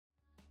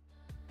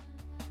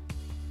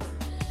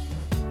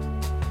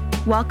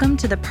Welcome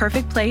to the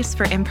perfect place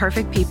for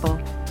imperfect people.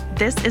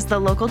 This is the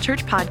Local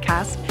Church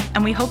Podcast,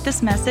 and we hope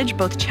this message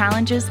both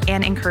challenges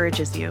and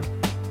encourages you.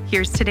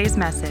 Here's today's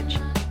message.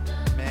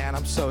 Man,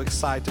 I'm so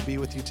excited to be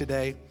with you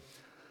today.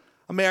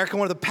 America,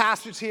 one of the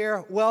pastors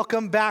here.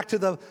 Welcome back to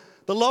the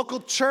Local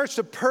Church,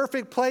 the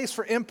perfect place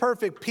for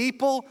imperfect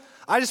people.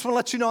 I just want to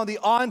let you know on the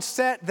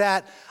onset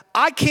that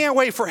I can't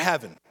wait for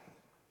heaven.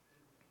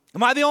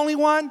 Am I the only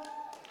one?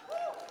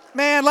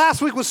 Man,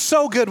 last week was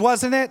so good,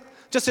 wasn't it?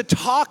 Just to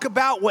talk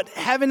about what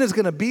heaven is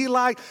going to be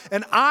like.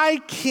 And I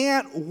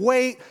can't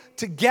wait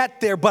to get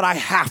there, but I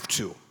have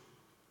to.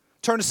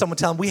 Turn to someone and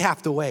tell them we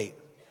have to wait.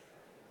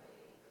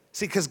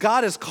 See, because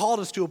God has called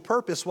us to a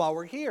purpose while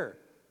we're here.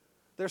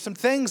 There are some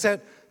things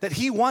that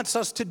He wants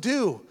us to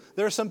do.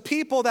 There are some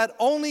people that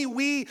only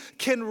we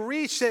can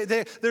reach.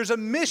 There's a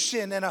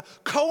mission and a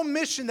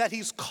co-mission that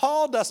He's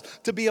called us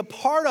to be a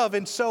part of.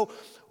 And so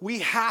we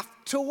have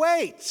to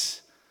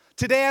wait.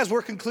 Today, as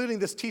we're concluding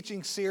this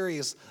teaching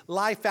series,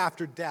 Life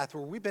After Death,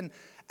 where we've been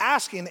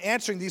asking and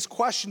answering these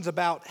questions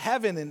about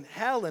heaven and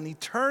hell and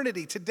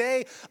eternity,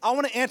 today I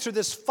want to answer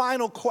this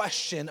final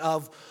question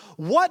of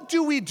what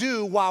do we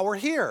do while we're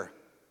here?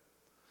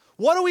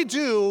 What do we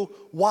do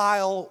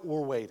while we're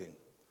waiting?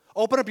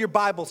 Open up your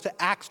Bibles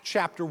to Acts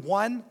chapter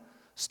 1,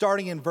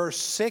 starting in verse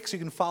 6. You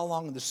can follow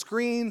along on the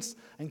screens.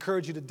 I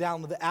encourage you to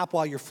download the app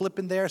while you're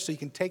flipping there so you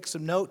can take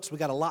some notes. We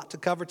got a lot to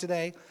cover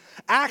today.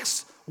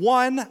 Acts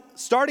 1,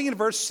 starting in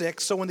verse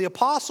 6. So when the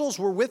apostles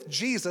were with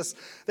Jesus,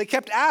 they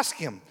kept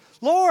asking Him,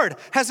 Lord,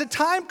 has the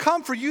time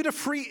come for you to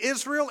free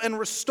Israel and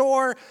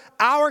restore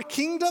our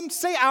kingdom?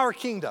 Say our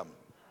kingdom.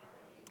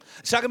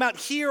 It's talking about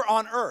here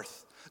on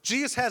earth.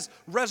 Jesus has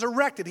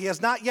resurrected. He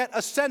has not yet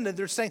ascended.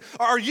 They're saying,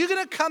 are you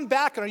going to come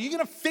back and are you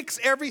going to fix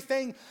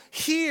everything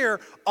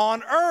here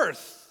on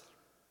earth?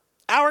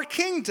 Our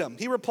kingdom.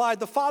 He replied,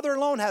 the Father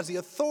alone has the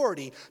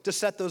authority to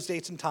set those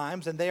dates and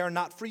times, and they are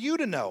not for you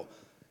to know.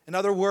 In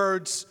other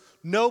words,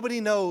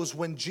 nobody knows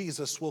when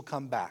Jesus will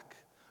come back.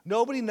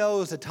 Nobody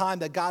knows the time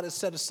that God has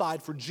set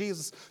aside for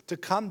Jesus to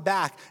come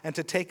back and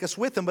to take us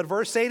with Him. But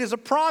verse 8 is a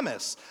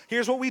promise.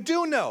 Here's what we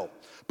do know.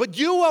 But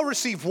you will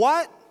receive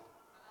what?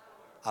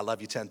 I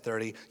love you,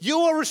 1030. You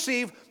will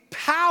receive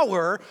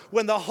power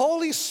when the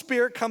Holy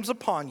Spirit comes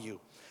upon you.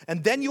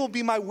 And then you will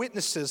be my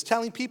witnesses,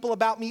 telling people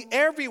about me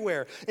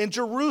everywhere in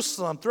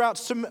Jerusalem,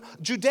 throughout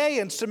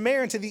Judea and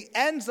Samaria, and to the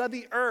ends of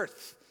the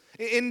earth.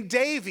 In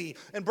Davie,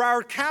 in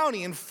Broward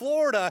County, in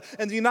Florida,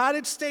 and the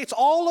United States,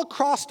 all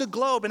across the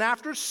globe. And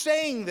after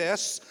saying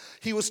this,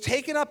 He was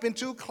taken up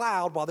into a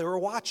cloud while they were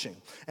watching,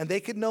 and they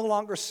could no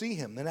longer see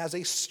Him. And as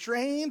they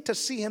strained to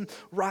see Him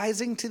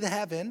rising to the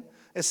heaven,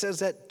 it says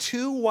that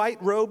two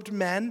white-robed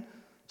men,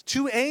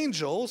 two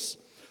angels,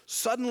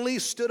 suddenly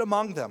stood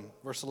among them.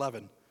 Verse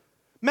 11.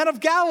 Men of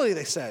Galilee,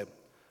 they said,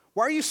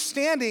 why are you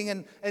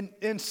standing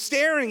and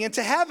staring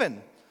into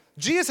heaven?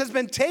 Jesus has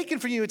been taken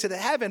from you into the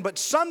heaven, but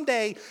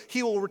someday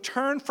He will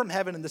return from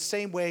heaven in the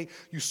same way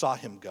you saw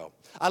Him go.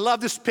 I love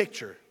this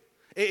picture.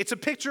 It's a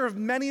picture of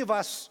many of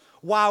us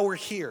while we're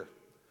here.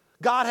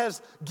 God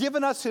has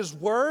given us His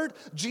word.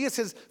 Jesus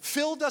has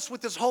filled us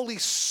with His Holy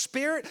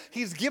Spirit.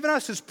 He's given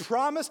us His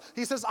promise.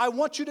 He says, I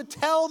want you to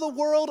tell the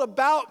world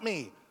about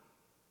me.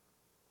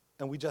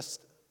 And we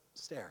just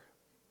stare.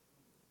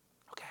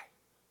 Okay.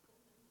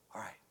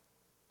 All right.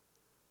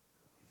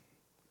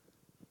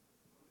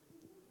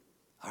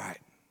 All right.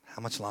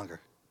 How much longer?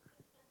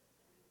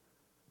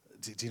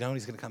 Do you know when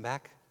He's going to come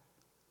back?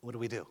 What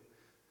do?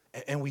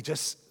 And we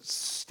just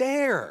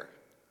stare.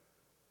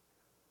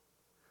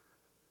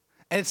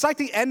 And it's like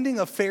the ending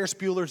of Ferris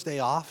Bueller's Day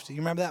Off. Do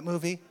you remember that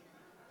movie?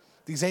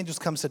 These angels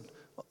come and said,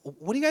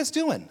 what are you guys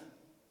doing?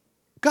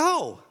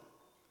 Go.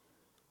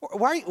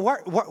 Why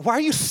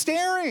are you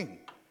staring?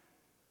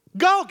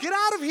 Go, get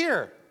out of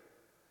here.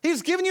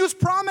 He's given you His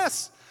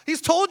promise.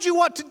 He's told you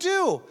what to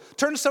do.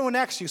 Turn to someone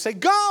next to you. Say,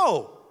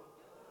 go.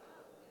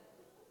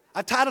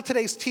 I've titled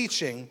today's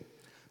teaching,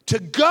 To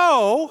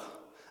Go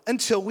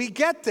Until We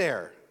Get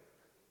There.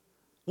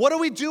 What do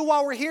we do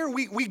while we're here?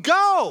 We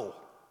go.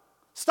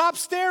 Stop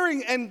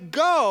staring and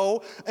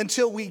go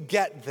until we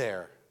get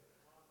there.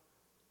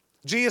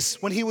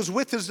 Jesus, when He was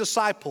with His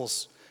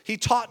disciples, He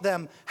taught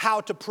them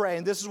how to pray.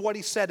 And this is what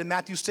He said in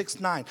Matthew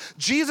 6:9.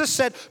 Jesus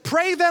said,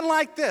 pray then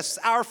like this,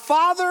 our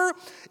Father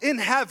in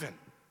heaven.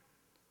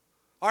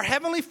 Our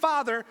Heavenly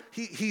Father,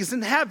 He's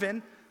in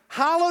heaven.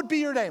 Hallowed be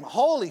your name.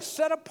 Holy,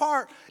 set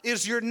apart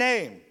is your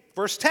name.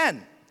 Verse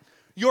 10,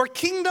 your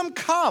kingdom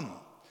come.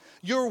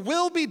 Your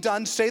will be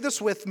done, say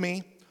this with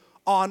me,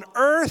 on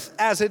earth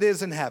as it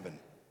is in heaven.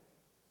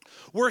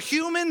 We're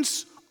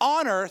humans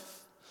on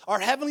earth, our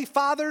Heavenly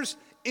Father's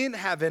in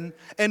heaven,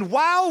 and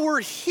while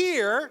we're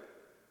here,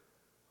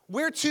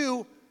 we're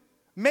to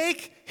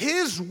make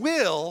His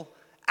will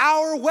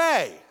our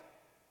way.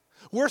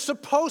 We're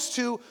supposed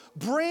to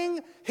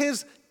bring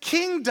His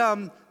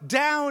kingdom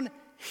down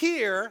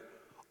here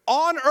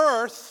on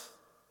earth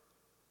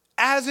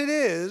as it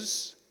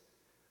is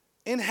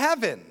in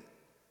heaven.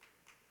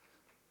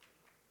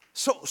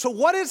 So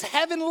what is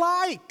heaven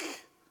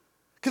like?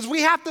 Because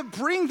we have to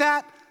bring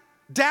that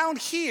down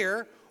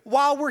here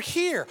while we're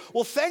here.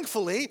 Well,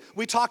 thankfully,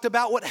 we talked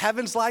about what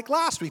heaven's like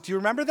last week. Do you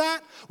remember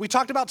that? We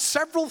talked about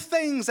several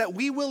things that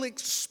we will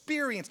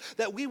experience,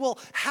 that we will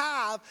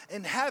have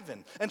in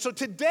heaven. And so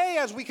today,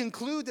 as we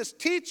conclude this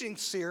teaching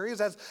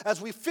series,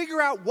 as we figure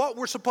out what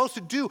we're supposed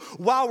to do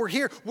while we're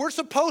here, we're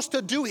supposed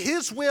to do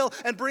His will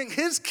and bring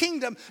His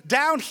kingdom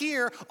down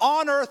here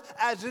on earth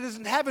as it is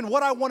in heaven.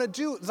 What I want to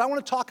do is I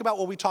want to talk about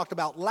what we talked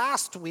about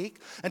last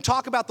week and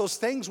talk about those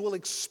things we'll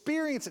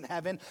experience in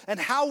heaven and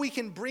how we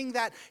can bring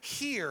that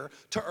here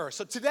to earth.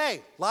 So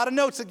today, a lot of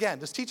notes again.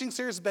 This teaching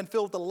series has been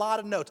filled with a lot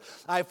of notes.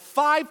 I have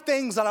 5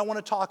 things that I want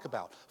to talk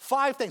about.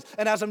 5 things.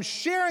 And as I'm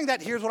sharing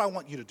that, here's what I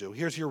want you to do.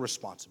 Here's your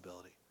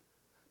responsibility.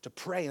 To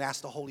pray and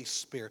ask the Holy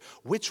Spirit,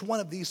 which one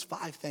of these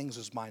 5 things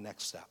is my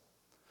next step?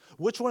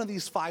 Which one of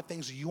these 5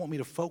 things do you want me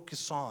to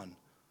focus on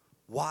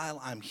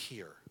while I'm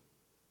here?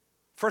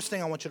 First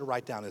thing I want you to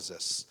write down is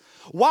this.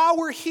 While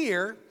we're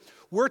here,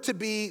 we're to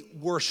be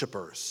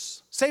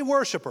worshipers. Say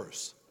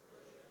worshipers.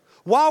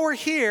 While we're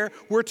here,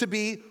 we're to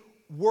be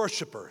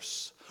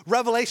worshipers.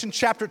 Revelation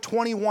chapter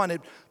 21,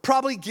 it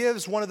probably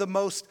gives one of the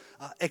most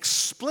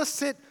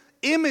explicit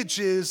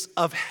images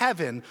of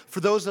heaven for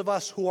those of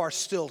us who are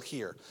still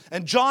here.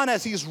 And John,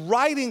 as he's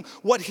writing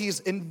what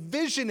he's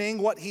envisioning,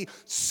 what he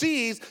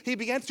sees, he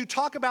begins to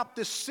talk about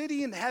this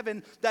city in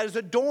heaven that is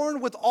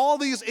adorned with all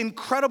these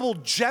incredible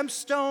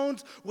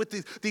gemstones,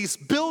 with these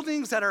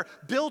buildings that are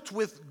built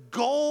with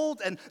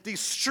gold and these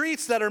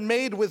streets that are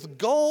made with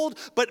gold.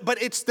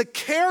 But it's the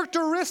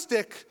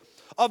characteristic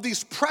of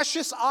these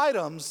precious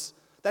items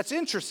that's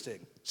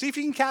interesting. See if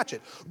you can catch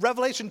it.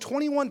 Revelation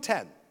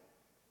 21:10.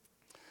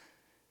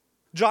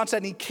 John said,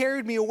 and he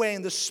carried me away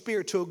in the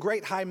spirit to a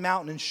great high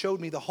mountain and showed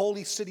me the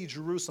holy city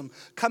Jerusalem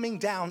coming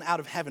down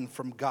out of heaven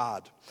from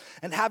God.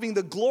 And having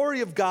the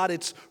glory of God,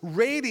 its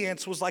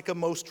radiance was like a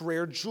most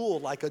rare jewel,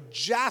 like a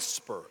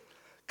jasper,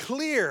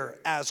 clear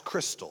as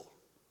crystal.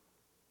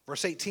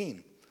 Verse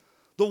 18,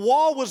 the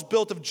wall was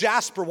built of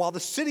jasper while the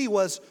city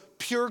was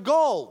pure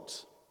gold,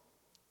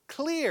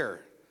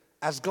 clear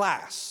as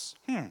glass.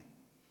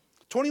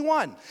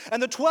 21,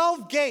 and the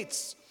 12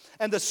 gates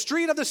and the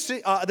street of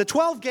the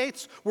 12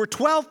 gates were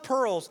 12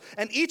 pearls,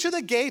 and each of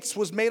the gates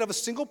was made of a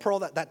single pearl.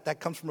 That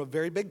comes from a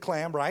very big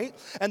clam, right?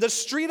 And the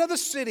street of the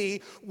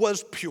city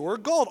was pure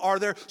gold. Are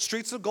there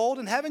streets of gold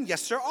in heaven?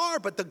 Yes, there are,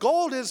 but the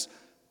gold is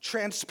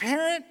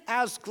transparent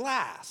as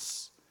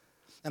glass.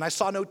 And I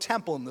saw no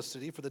temple in the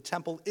city, for the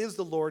temple is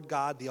the Lord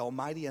God, the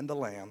Almighty, and the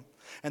Lamb.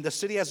 And the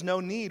city has no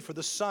need for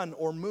the sun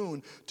or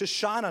moon to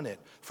shine on it,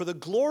 for the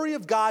glory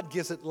of God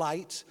gives it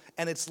light,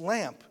 and its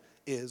lamp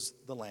is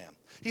the Lamb.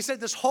 He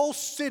said this whole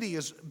city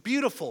is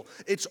beautiful,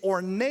 it's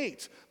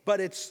ornate, but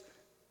it's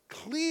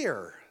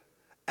clear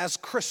as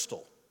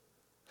crystal.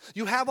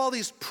 You have all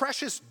these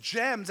precious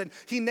gems, and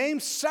he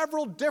names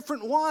several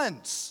different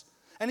ones.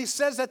 And he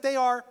says that they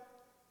are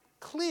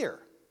clear.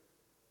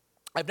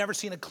 I've never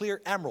seen a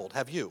clear emerald,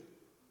 have you?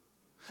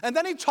 And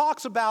then he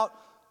talks about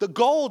the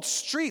gold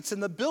streets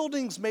and the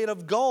buildings made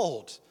of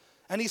gold.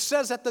 And he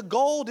says that the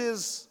gold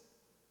is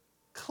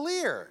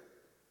clear.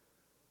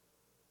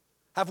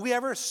 Have we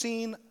ever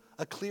seen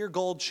a clear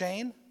gold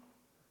chain?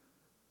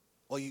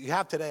 Well, you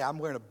have today. I'm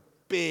wearing a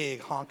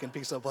big honking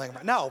piece of bling.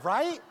 No,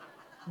 right?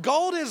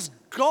 Gold is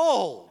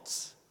gold.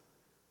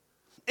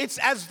 It's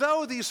as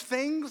though these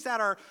things that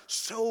are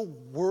so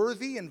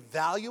worthy and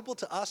valuable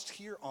to us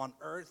here on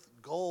earth,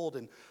 gold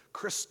and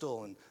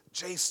crystal and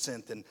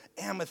jacinth and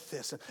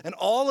amethyst and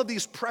all of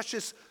these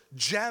precious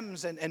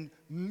gems and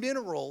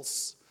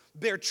minerals,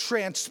 they're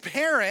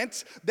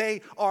transparent,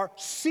 they are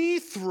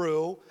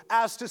see-through,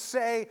 as to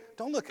say,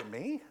 don't look at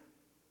me.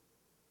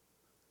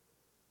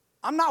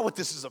 I'm not what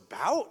this is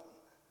about.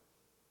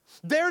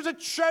 There's a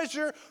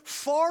treasure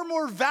far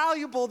more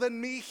valuable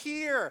than me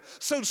here.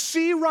 So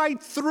see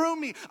right through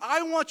me.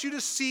 I want you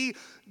to see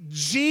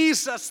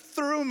Jesus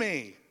through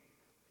me.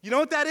 You know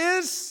what that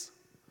is?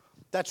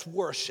 That's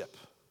worship.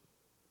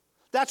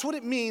 That's what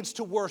it means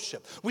to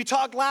worship. We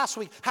talked last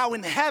week how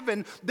in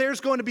heaven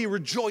there's going to be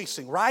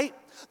rejoicing, right?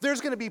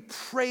 There's going to be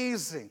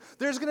praising.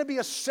 There's going to be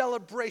a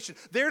celebration.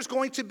 There's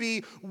going to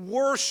be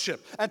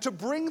worship. And to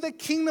bring the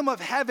kingdom of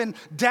heaven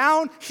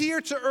down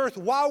here to earth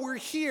while we're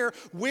here,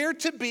 we're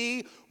to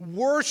be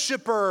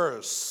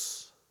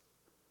worshipers.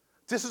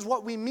 This is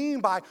what we mean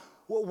by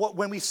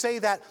when we say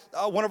that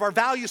one of our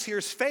values here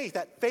is faith,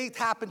 that faith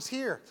happens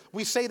here.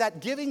 We say that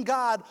giving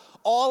God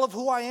all of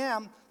who I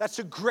am, that's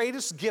the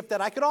greatest gift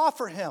that I could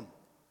offer him.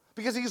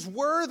 Because he's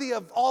worthy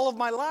of all of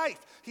my life.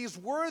 He's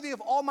worthy of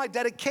all my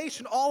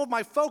dedication, all of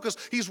my focus.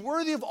 He's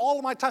worthy of all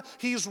of my time.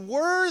 He's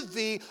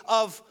worthy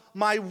of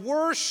my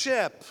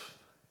worship.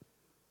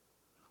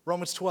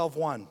 Romans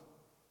 12:1.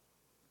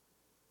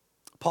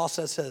 Paul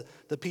says to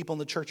the people in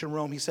the church in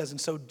Rome, he says,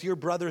 and so, dear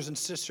brothers and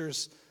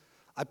sisters,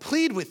 I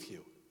plead with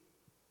you.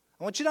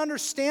 I want you to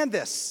understand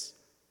this.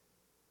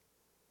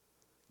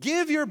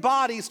 Give your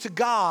bodies to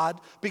God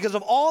because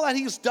of all that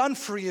he's done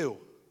for you.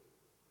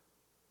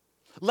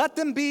 Let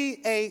them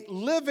be a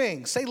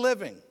living, say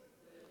living,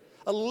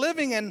 a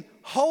living and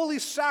holy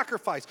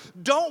sacrifice.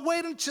 Don't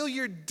wait until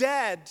you're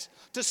dead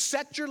to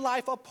set your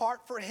life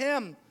apart for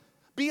him.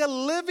 Be a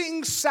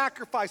living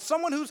sacrifice,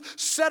 someone who's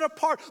set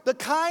apart, the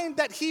kind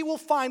that he will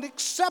find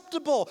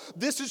acceptable.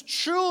 This is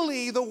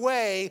truly the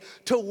way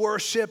to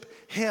worship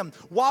him.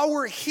 While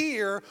we're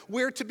here,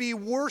 we're to be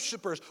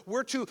worshipers.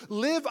 We're to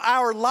live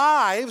our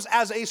lives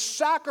as a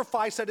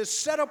sacrifice that is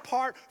set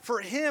apart for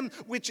him,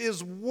 which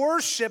is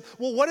worship.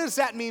 Well, what does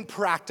that mean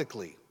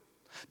practically?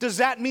 Does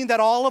that mean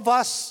that all of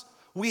us,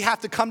 we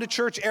have to come to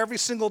church every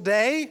single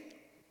day?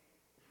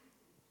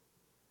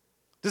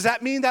 Does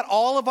that mean that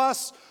all of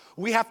us,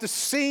 we have to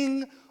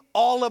sing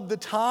all of the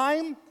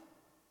time?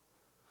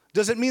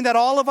 Does it mean that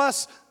all of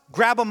us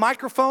grab a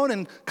microphone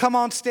and come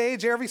on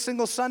stage every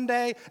single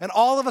Sunday and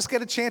all of us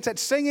get a chance at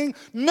singing?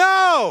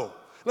 No!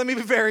 Let me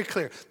be very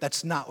clear.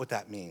 That's not what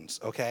that means,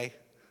 okay?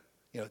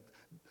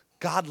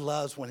 God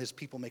loves when his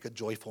people make a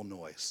joyful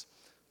noise,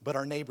 but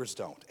our neighbors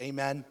don't.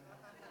 Amen?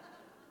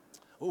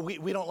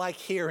 We don't like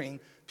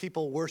hearing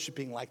people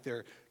worshiping like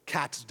their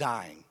cat's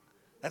dying.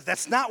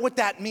 That's not what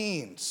that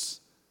means.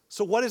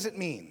 So what does it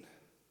mean?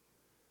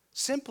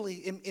 Simply,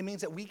 it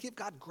means that we give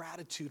God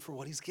gratitude for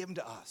what he's given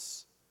to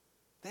us.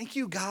 Thank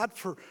you, God,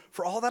 for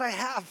all that I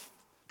have,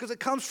 because it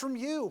comes from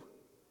you.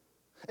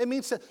 It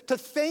means to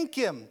thank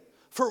him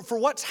for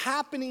what's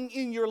happening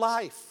in your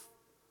life.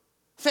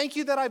 Thank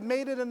you that I've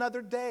made it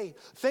another day.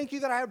 Thank you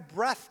that I have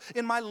breath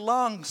in my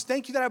lungs.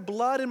 Thank you that I have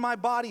blood in my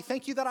body.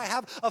 Thank you that I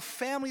have a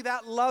family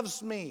that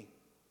loves me.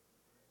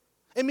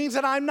 It means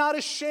that I'm not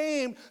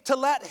ashamed to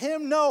let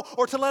him know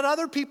or to let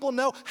other people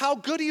know how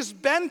good he's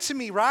been to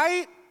me,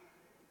 right?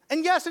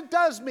 And yes, it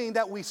does mean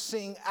that we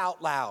sing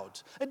out loud.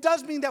 It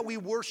does mean that we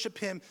worship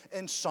him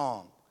in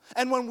song.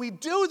 And when we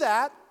do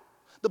that,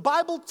 the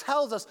Bible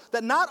tells us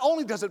that not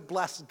only does it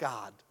bless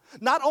God,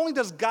 not only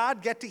does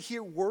God get to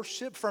hear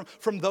worship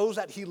from those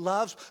that he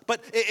loves,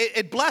 but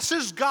it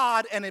blesses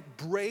God and it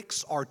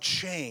breaks our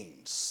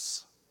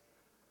chains.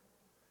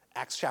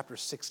 Acts chapter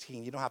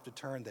 16, you don't have to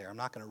turn there. I'm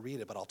not going to read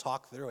it, but I'll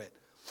talk through it.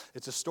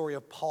 It's a story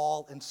of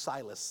Paul and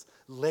Silas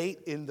late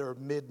in their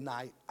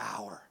midnight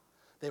hour.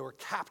 They were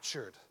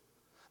captured.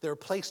 They were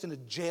placed in a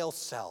jail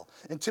cell.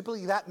 And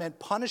typically that meant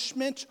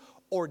punishment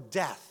or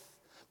death.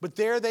 But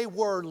there they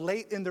were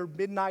late in their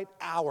midnight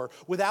hour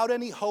without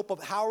any hope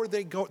of how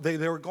they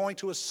were going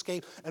to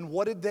escape. And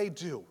what did they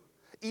do?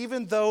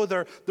 Even though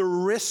their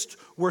wrists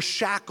were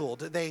shackled,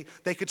 they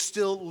could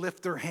still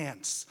lift their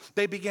hands.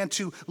 They began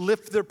to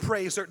lift their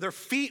praise. Their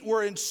feet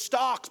were in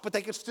stocks, but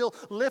they could still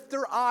lift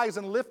their eyes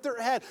and lift their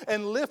head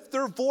and lift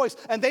their voice.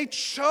 And they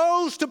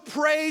chose to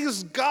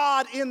praise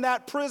God in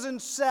that prison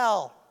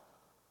cell.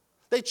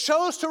 They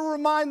chose to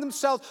remind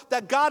themselves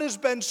that God has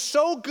been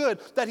so good,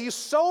 that he's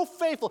so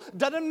faithful. It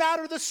doesn't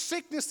matter the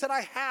sickness that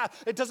I have.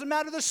 It doesn't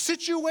matter the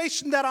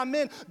situation that I'm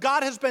in.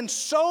 God has been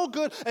so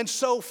good and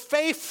so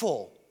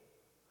faithful.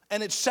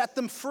 And it set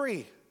them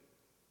free.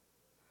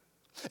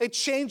 It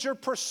changed their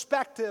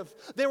perspective.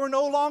 They were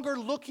no longer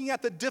looking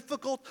at the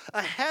difficult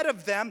ahead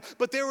of them,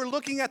 but they were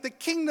looking at the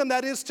kingdom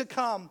that is to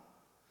come.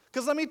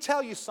 Because let me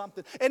tell you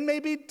something. It may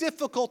be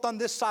difficult on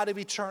this side of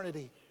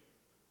eternity.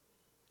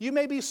 You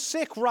may be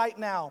sick right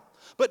now,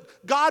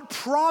 but God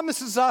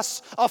promises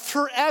us a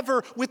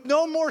forever with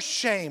no more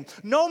shame,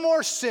 no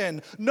more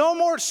sin, no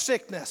more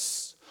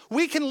sickness.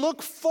 We can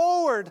look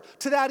forward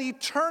to that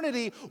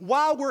eternity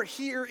while we're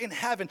here in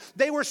heaven.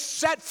 They were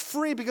set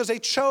free because they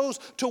chose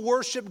to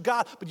worship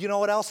God. But you know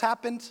what else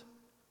happened?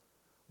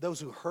 Those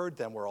who heard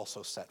them were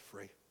also set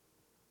free.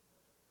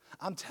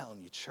 I'm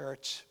telling you,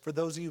 church, for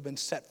those of you who've been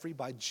set free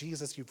by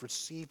Jesus, you've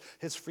received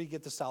his free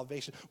gift of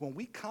salvation. When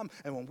we come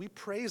and when we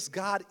praise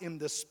God in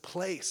this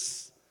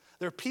place,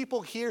 there are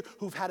people here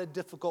who've had a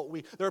difficult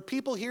week. There are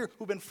people here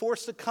who've been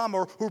forced to come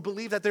or who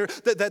believe that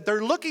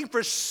they're looking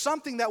for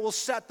something that will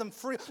set them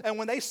free. And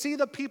when they see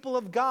the people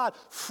of God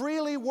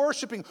freely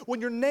worshiping,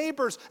 when your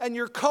neighbors and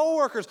your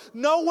coworkers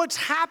know what's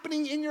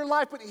happening in your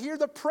life, but hear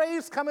the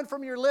praise coming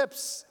from your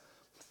lips,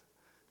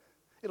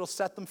 it'll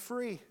set them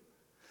free.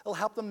 It'll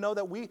help them know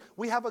that we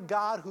have a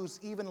God who's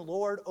even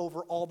Lord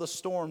over all the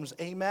storms.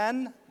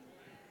 Amen?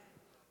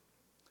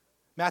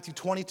 Matthew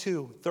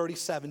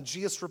 22:37,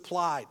 Jesus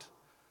replied,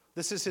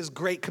 this is his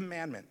great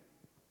commandment.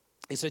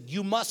 He said,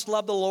 you must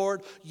love the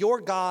Lord, your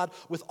God,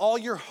 with all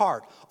your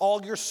heart,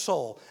 all your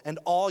soul, and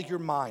all your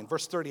mind.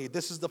 Verse 38,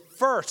 this is the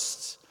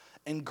first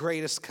and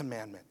greatest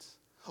commandment.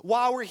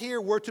 While we're here,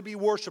 we're to be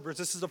worshipers.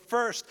 This is the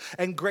first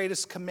and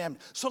greatest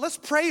commandment. So let's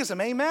praise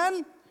him,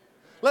 amen?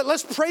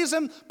 Let's praise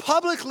him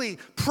publicly,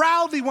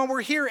 proudly when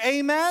we're here,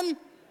 amen?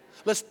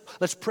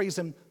 Let's praise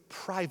him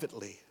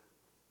privately.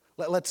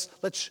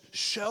 Let's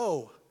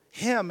show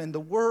him and the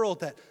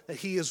world that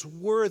he is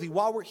worthy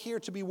while we're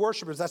here to be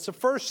worshipers. That's the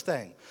first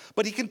thing.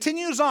 But he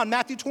continues on,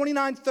 Matthew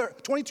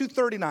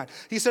 22:39.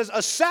 He says,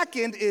 a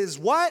second is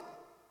what?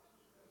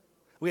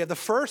 We have the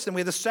first and we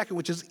have the second,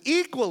 which is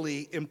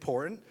equally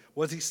important.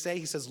 What does he say?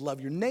 He says,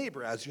 love your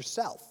neighbor as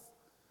yourself.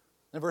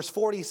 In verse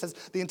 40, he says,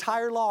 the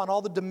entire law and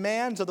all the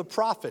demands of the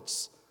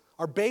prophets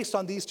are based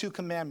on these two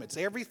commandments.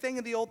 Everything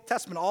in the Old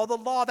Testament, all the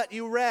law that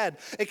you read,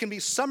 it can be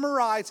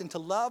summarized into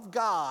love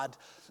God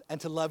and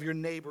to love your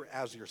neighbor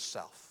as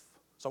yourself.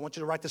 So I want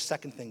you to write the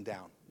second thing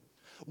down.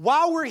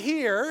 While we're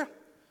here,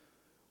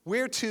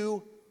 we're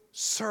to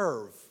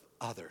serve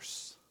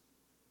others.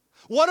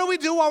 What do we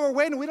do while we're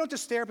waiting? We don't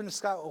just stare up in the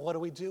sky. What do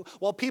we do?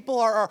 While people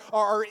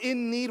are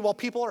in need, while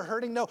people are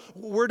hurting? No,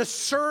 we're to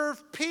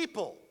serve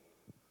people.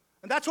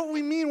 And that's what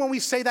we mean when we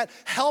say that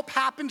help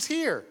happens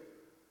here.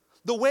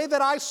 The way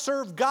that I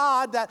serve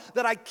God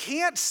that I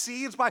can't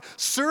see is by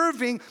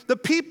serving the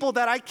people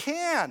that I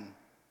can.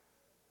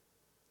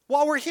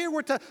 While we're here,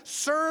 we're to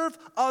serve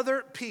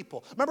other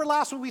people. Remember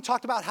last week we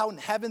talked about how in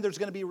heaven there's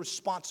going to be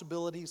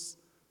responsibilities?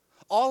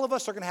 All of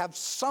us are going to have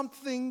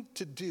something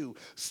to do,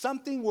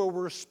 something where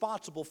we're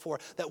responsible for,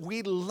 that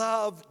we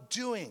love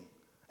doing.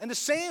 And the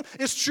same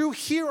is true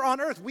here on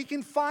earth. We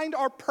can find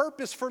our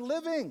purpose for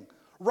living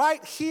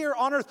right here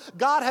on earth.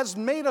 God has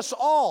made us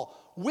all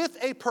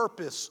with a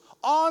purpose,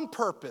 on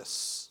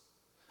purpose.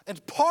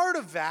 And part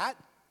of that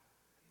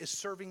is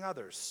serving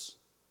others.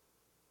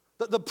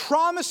 The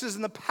promises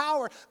and the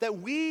power that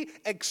we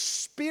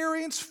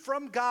experience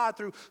from God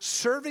through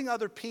serving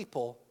other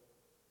people,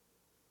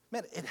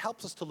 man, it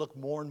helps us to look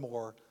more and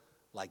more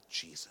like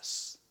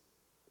Jesus.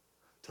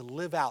 To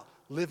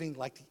living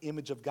like the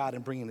image of God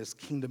and bringing his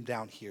kingdom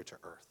down here to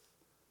earth.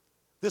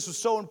 This was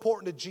so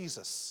important to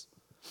Jesus.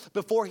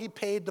 Before he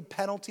paid the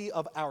penalty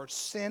of our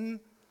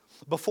sin,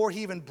 before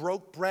he even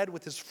broke bread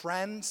with his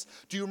friends,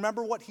 do you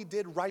remember what he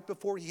did right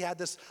before he had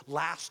this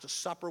Last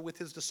Supper with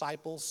his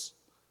disciples?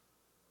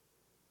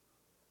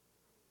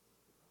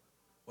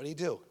 What did he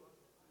do?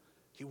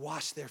 He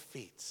washed their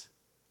feet.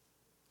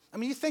 I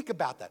mean, you think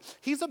about that.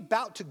 He's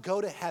about to go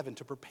to heaven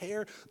to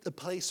prepare the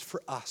place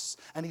for us,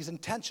 and he's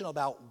intentional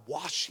about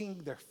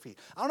washing their feet.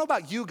 I don't know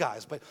about you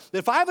guys, but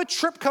if I have a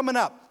trip coming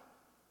up,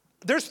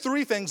 there's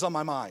 3 things on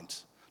my mind.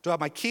 Do I have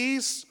my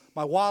keys,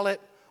 my wallet,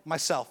 my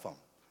cell phone?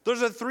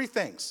 Those are the 3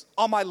 things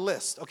on my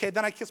list. Okay,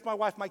 then I kiss my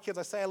wife, my kids,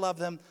 I say I love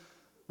them.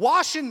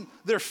 Washing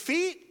their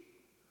feet.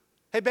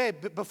 Hey,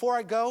 babe, before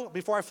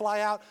I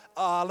fly out,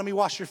 let me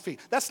wash your feet.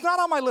 That's not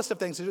on my list of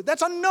things to do.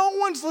 That's on no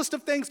one's list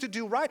of things to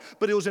do, right?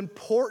 But it was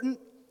important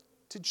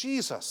to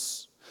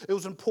Jesus. It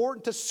was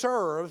important to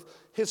serve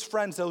his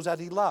friends, those that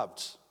he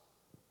loved.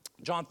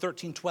 John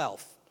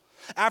 13:12.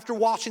 After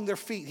washing their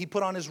feet, he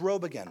put on his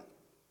robe again.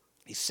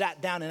 He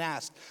sat down and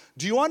asked,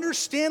 do you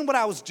understand what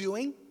I was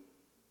doing?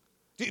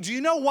 Do you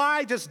know why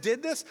I just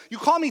did this? You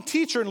call me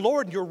teacher and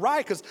Lord, and you're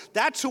right, because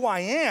that's who I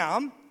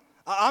am.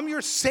 I'm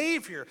your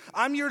Savior.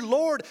 I'm your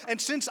Lord. And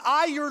since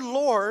I, your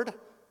Lord,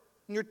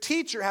 and your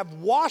teacher, have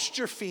washed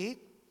your feet,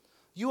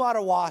 you ought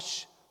to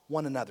wash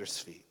one another's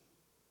feet.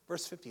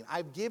 Verse 15,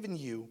 I've given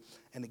you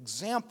an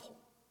example.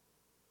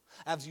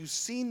 As you've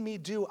seen me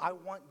do, I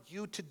want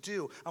you to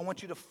do. I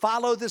want you to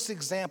follow this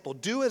example.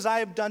 Do as I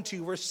have done to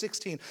you. Verse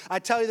 16, I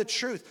tell you the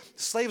truth.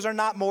 Slaves are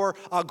not more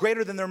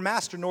greater than their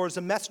master, nor is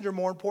the messenger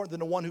more important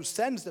than the one who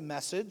sends the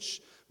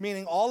message,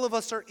 meaning all of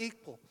us are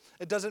equal.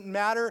 It doesn't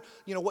matter,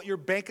 what your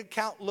bank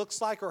account looks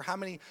like or how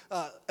many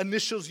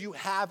initials you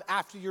have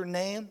after your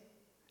name.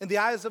 In the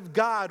eyes of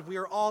God, we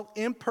are all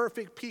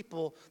imperfect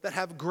people that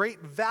have great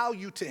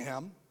value to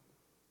him.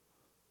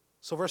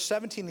 So verse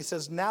 17, he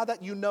says, now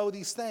that you know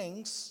these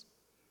things,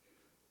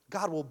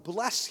 God will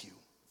bless you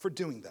for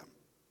doing them.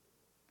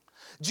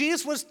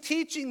 Jesus was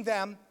teaching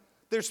them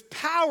there's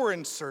power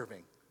in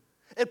serving.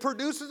 It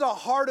produces a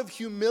heart of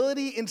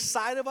humility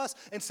inside of us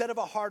instead of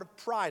a heart of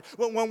pride.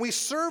 When we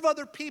serve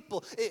other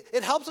people,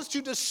 it helps us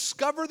to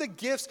discover the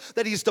gifts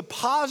that he's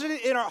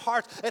deposited in our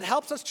hearts. It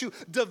helps us to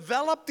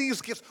develop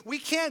these gifts. We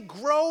can't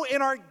grow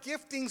in our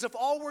giftings if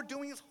all we're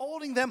doing is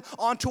holding them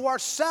onto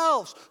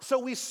ourselves. So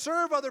we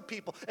serve other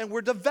people, and we're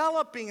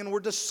developing and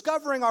we're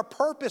discovering our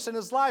purpose in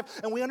his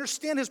life, and we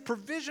understand his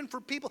provision for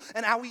people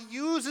and how he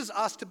uses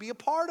us to be a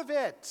part of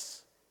it.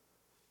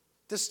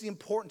 This is the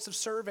importance of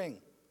serving.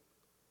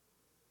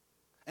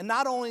 And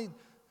not only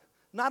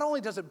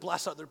does it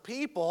bless other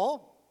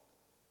people,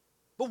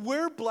 but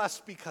we're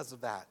blessed because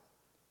of that.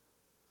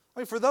 I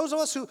mean, for those of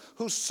us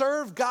who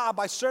serve God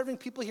by serving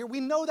people here,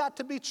 we know that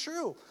to be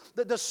true.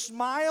 That the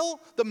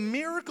smile, the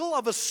miracle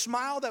of a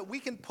smile that we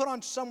can put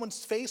on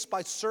someone's face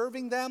by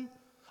serving them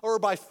or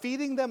by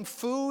feeding them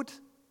food,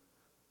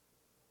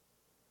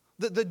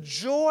 the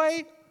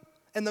joy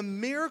and the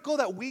miracle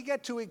that we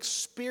get to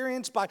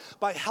experience by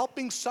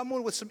helping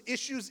someone with some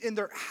issues in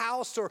their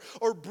house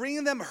or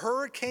bringing them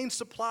hurricane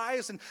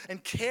supplies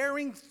and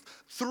carrying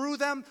through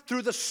them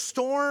through the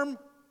storm.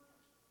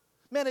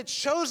 Man, it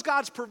shows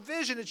God's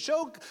provision. It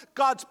shows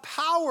God's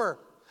power.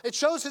 It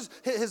shows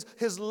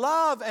his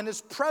love and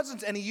his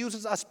presence, and he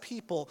uses us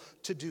people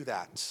to do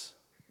that.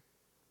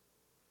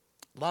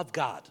 Love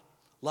God.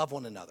 Love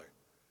one another.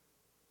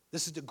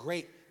 This is the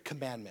great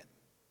commandment.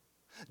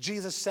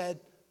 Jesus said,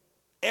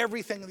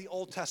 everything in the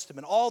Old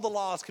Testament, all the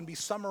laws can be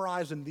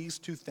summarized in these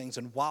 2 things.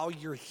 And while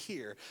you're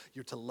here,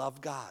 you're to love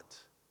God.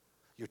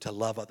 You're to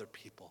love other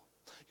people.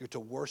 You're to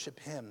worship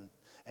him,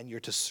 and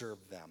you're to serve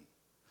them.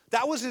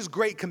 That was his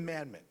great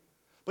commandment.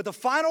 But the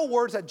final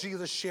words that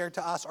Jesus shared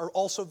to us are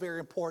also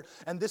very important,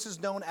 and this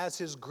is known as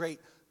his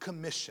Great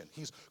Commission.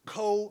 He's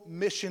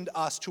commissioned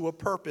us to a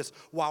purpose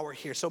while we're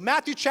here. So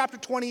Matthew chapter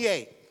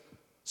 28,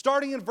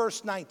 starting in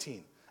verse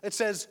 19, it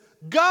says,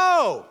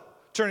 go.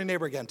 Turn to your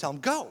neighbor again, tell him,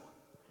 go.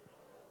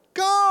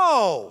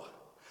 Go.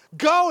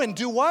 Go and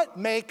do what?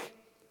 Make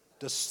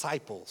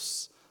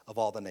disciples of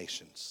all the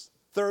nations.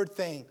 Third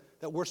thing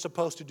that we're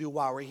supposed to do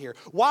while we're here.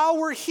 While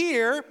we're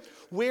here,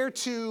 we're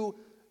to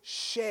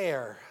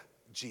share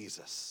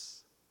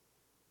Jesus.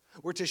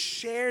 We're to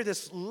share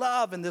this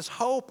love and this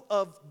hope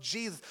of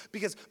Jesus,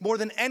 because more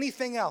than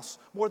anything else,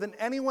 more than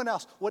anyone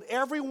else, what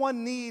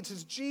everyone needs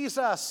is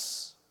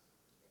Jesus.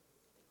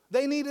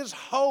 They need his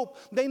hope.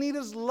 They need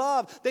his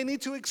love. They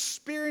need to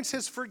experience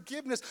his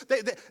forgiveness.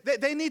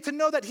 They need to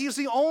know that he's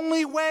the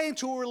only way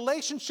into a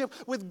relationship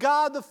with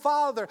God the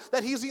Father,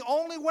 that he's the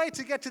only way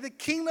to get to the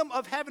kingdom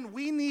of heaven.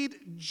 We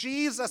need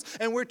Jesus,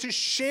 and we're to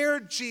share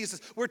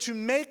Jesus. We're to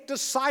make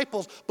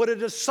disciples, but a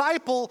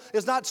disciple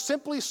is not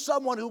simply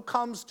someone who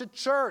comes to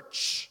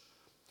church.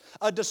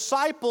 A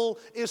disciple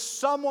is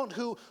someone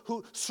who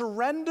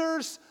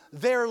surrenders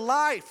their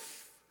life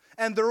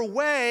and their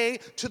way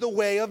to the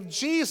way of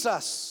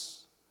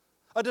Jesus.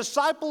 A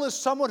disciple is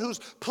someone who's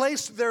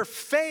placed their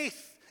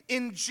faith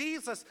in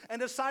Jesus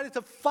and decided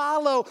to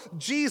follow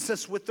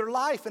Jesus with their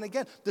life. And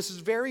again, this is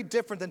very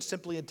different than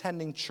simply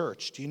attending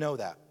church. Do you know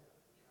that?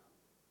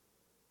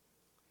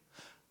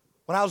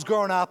 When I was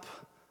growing up,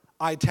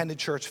 I attended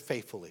church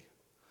faithfully.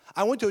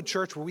 I went to a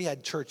church where we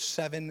had church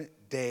 7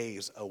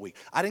 days a week.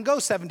 I didn't go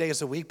 7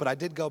 days a week, but I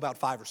did go about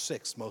 5 or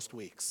 6 most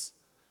weeks.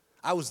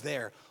 I was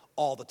there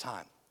all the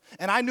time.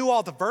 And I knew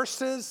all the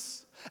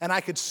verses, and I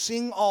could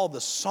sing all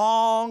the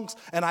songs,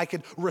 and I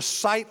could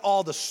recite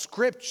all the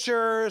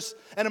scriptures.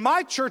 And in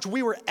my church,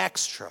 we were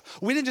extra.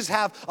 We didn't just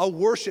have a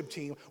worship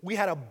team. We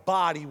had a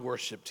body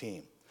worship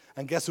team.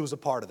 And guess who was a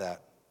part of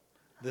that?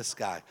 This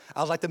guy.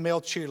 I was like the male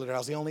cheerleader. I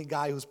was the only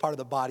guy who was part of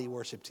the body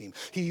worship team.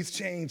 He's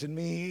changing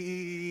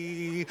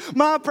me,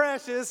 my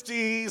precious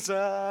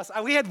Jesus.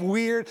 We had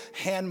weird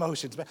hand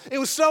motions, man. It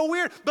was so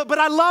weird, but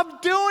I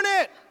loved doing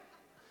it.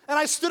 And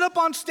I stood up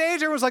on stage,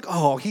 everyone was like,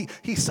 oh,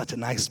 he's such a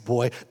nice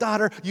boy.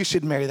 Daughter, you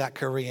should marry that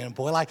Korean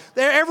boy. Like,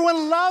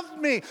 everyone loved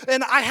me.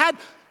 And I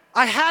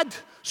had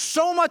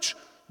so much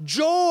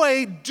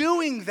joy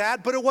doing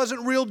that, but it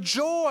wasn't real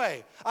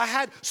joy. I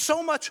had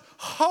so much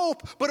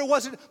hope, but it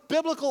wasn't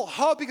biblical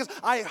hope, because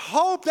I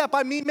hoped that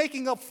by me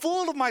making a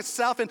fool of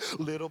myself and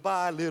little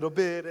by little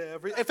bit,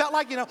 it felt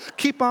like,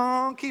 keep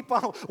on.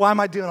 Why am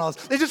I doing all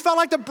this? It just felt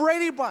like the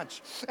Brady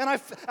Bunch. And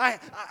I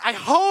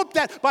hoped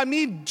that by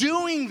me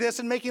doing this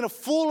and making a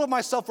fool of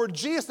myself for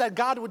Jesus, that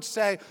God would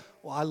say,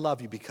 well, I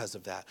love you because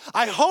of that.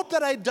 I hoped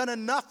that I'd done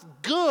enough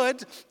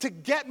good to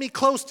get me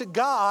close to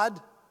God,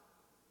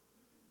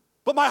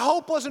 but my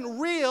hope wasn't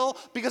real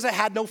because I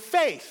had no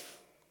faith.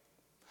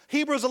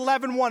 Hebrews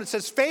 11:1, it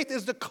says, faith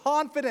is the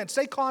confidence.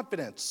 Say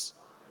confidence.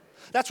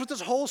 That's what this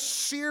whole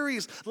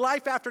series,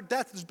 Life After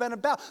Death, has been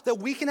about. That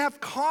we can have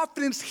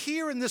confidence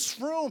here in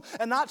this room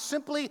and not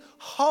simply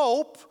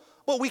hope,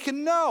 but we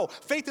can know.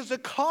 Faith is the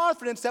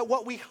confidence that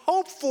what we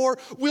hope for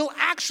will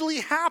actually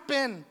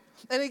happen.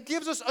 And it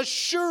gives us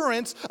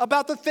assurance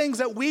about the things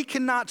that we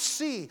cannot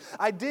see.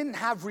 I didn't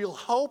have real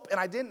hope and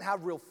I didn't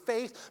have real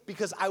faith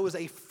because I was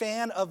a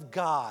fan of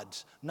God,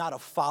 not a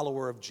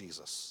follower of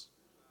Jesus.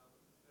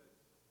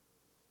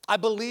 I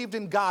believed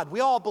in God. We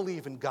all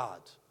believe in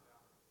God.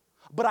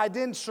 But I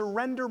didn't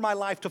surrender my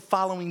life to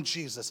following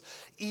Jesus,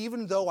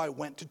 even though I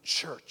went to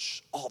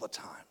church all the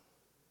time.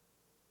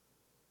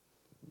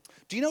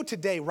 Do you know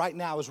today, right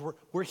now, as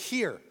we're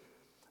here,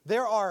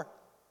 there are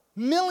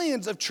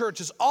millions of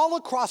churches all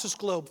across this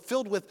globe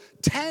filled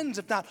with tens,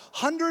 if not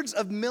hundreds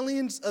of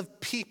millions of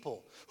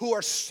people who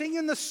are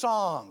singing the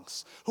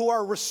songs, who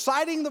are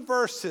reciting the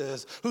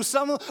verses, who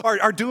some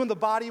are doing the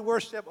body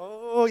worship.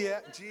 Oh, yeah,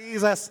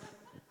 Jesus.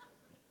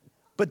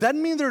 But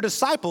doesn't mean they're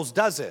disciples,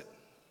 does it?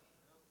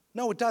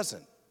 No, it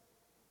doesn't.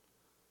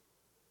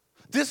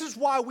 This is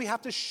why we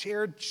have to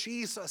share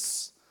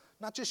Jesus.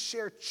 Not just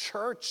share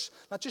church,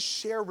 not just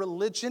share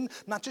religion,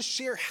 not just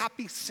share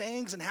happy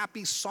sayings and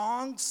happy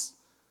songs.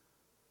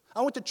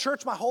 I went to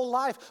church my whole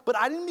life, but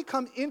I didn't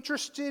become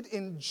interested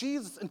in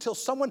Jesus until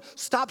someone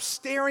stopped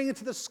staring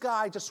into the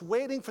sky, just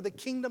waiting for the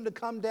kingdom to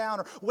come down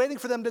or waiting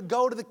for them to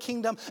go to the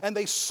kingdom, and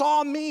they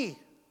saw me.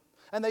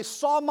 And they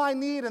saw my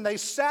need, and they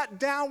sat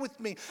down with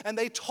me, and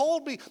they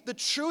told me the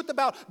truth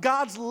about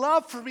God's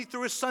love for me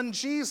through his son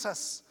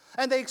Jesus.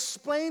 And they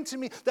explained to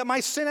me that my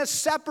sin has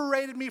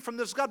separated me from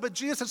this God, but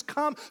Jesus has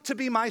come to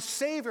be my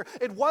Savior.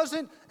 It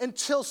wasn't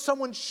until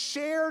someone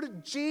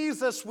shared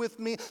Jesus with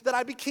me that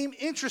I became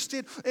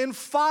interested in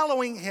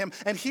following him.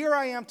 And here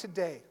I am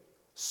today,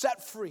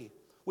 set free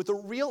with a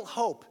real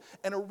hope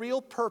and a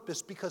real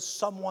purpose because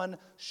someone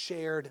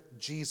shared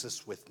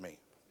Jesus with me.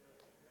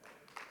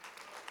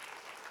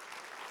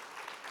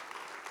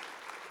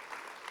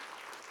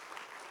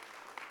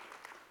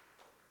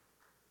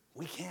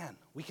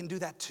 We can do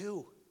that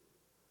too.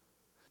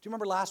 Do you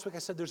remember last week I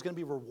said there's going to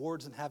be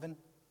rewards in heaven?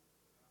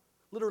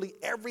 Literally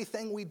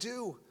everything we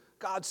do,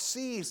 God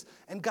sees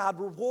and God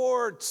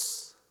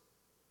rewards.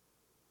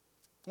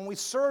 When we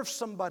serve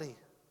somebody,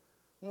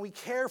 when we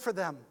care for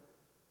them,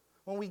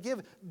 when we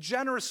give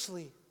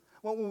generously,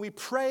 when we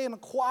pray in a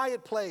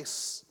quiet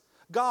place,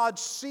 God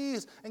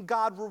sees and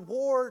God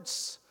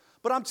rewards.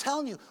 But I'm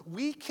telling you,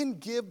 we can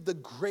give the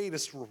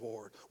greatest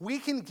reward. We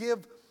can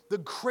give the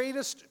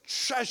greatest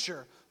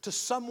treasure to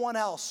someone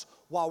else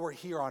while we're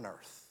here on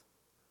earth.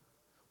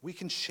 We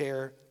can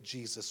share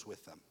Jesus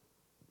with them.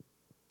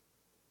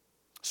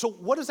 So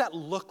what does that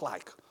look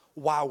like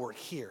while we're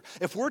here?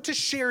 If we're to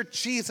share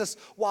Jesus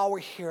while we're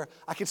here,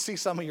 I can see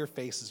some of your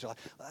faces. You're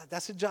like,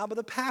 that's the job of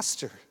the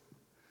pastor.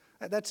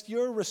 That's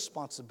your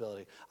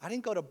responsibility. I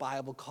didn't go to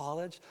Bible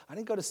college. I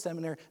didn't go to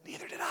seminary.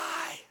 Neither did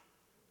I.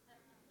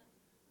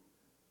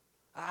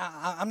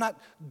 I'm not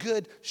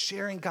good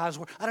sharing God's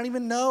word. I don't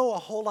even know a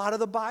whole lot of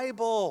the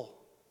Bible.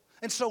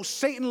 And so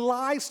Satan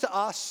lies to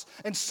us,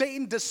 and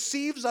Satan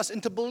deceives us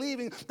into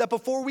believing that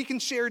before we can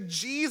share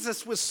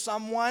Jesus with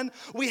someone,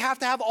 we have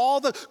to have all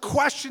the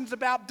questions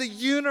about the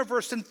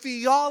universe and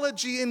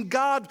theology and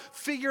God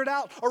figured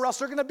out, or else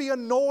they're going to be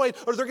annoyed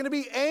or they're going to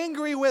be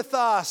angry with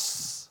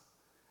us.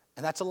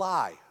 And that's a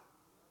lie.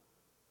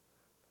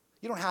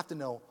 You don't have to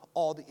know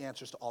all the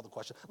answers to all the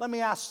questions. Let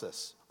me ask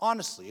this.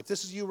 Honestly, if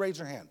this is you, raise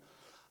your hand.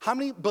 How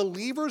many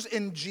believers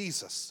in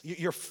Jesus,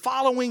 you're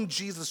following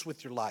Jesus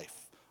with your life?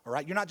 All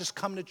right, you're not just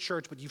coming to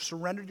church, but you've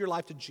surrendered your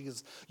life to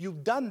Jesus.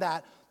 You've done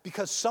that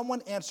because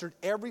someone answered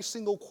every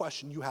single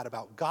question you had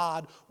about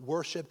God,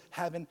 worship,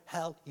 heaven,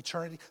 hell,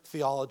 eternity,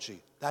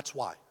 theology. That's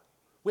why.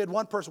 We had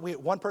one person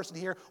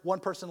here, one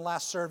person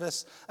last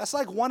service. That's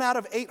like 1 out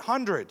of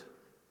 800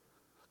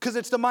 because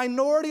it's the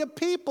minority of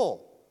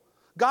people.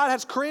 God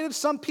has created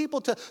some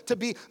people to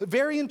be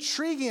very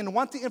intriguing and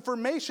want the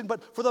information,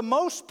 but for the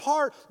most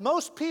part,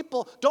 most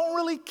people don't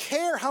really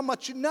care how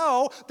much you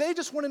know. They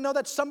just want to know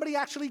that somebody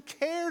actually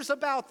cares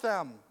about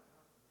them.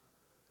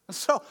 And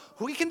so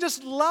we can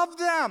just love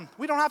them.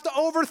 We don't have to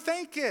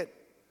overthink it.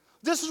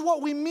 This is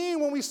what we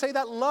mean when we say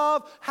that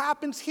love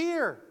happens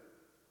here.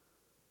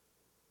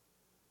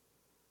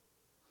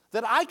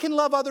 That I can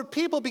love other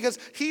people because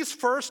He's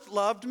first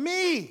loved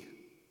me.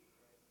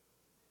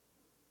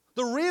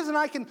 The reason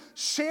I can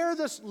share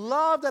this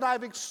love that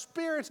I've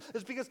experienced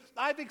is because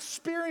I've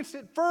experienced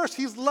it first.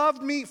 He's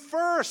loved me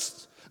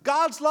first.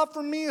 God's love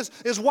for me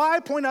is why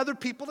I point other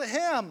people to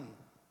Him.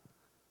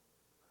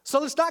 So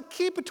let's not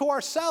keep it to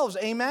ourselves,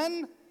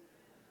 amen?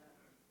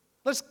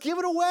 Let's give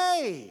it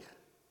away.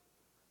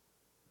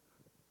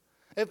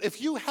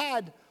 If you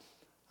had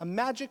a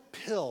magic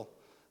pill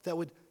that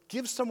would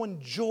give someone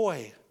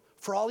joy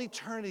for all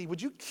eternity,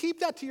 would you keep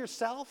that to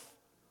yourself?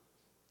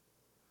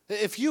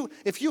 If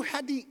you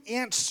had the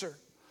answer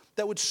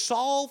that would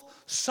solve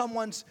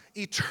someone's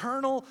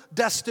eternal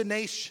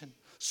destination,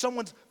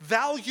 someone's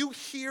value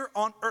here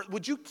on earth,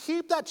 would you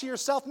keep that to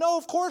yourself? No,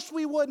 of course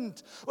we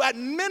wouldn't. At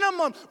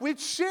minimum,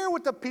 we'd share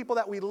with the people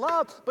that we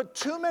love, but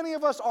too many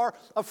of us are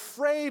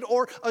afraid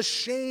or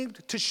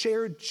ashamed to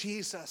share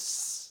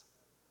Jesus.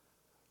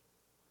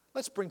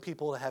 Let's bring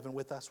people to heaven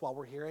with us while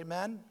we're here,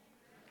 amen?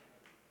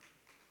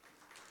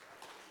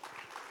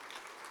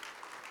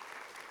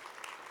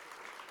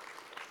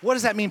 What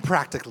does that mean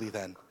practically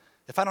then?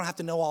 If I don't have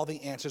to know all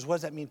the answers, what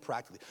does that mean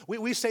practically?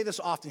 We say this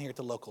often here at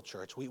the local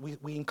church.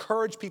 We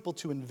encourage people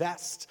to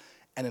invest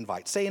and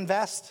invite. Say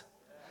invest.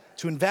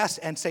 To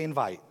invest and say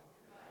invite.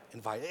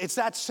 Invite. It's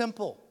that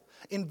simple.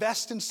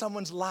 Invest in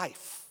someone's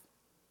life.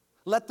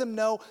 Let them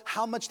know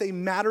how much they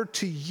matter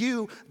to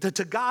you,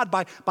 to God,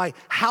 by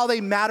how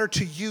they matter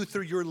to you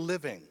through your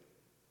living.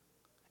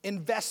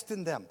 Invest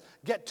in them.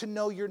 Get to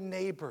know your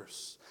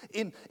neighbors.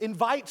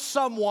 Invite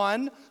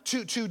someone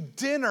to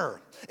dinner.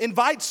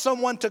 Invite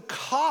someone to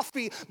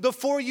coffee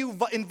before you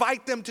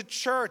invite them to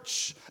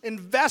church.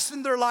 Invest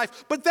in their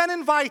life, but then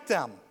invite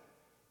them.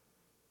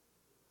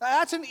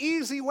 That's an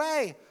easy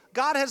way.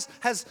 God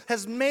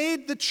has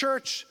made the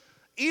church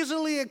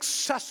easily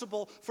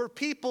accessible for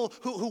people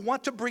who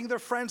want to bring their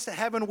friends to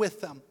heaven with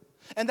them.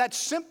 And that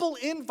simple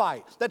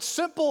invite, that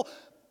simple,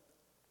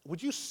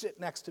 would you sit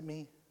next to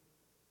me?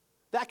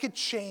 That could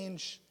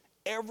change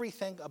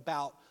everything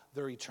about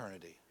their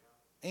eternity.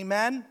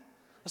 Amen?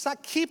 Let's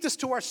not keep this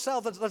to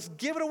ourselves. Let's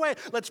give it away.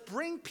 Let's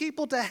bring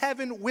people to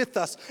heaven with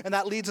us. And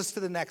that leads us to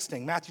the next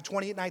thing. Matthew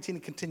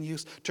 28:19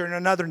 continues. Turn to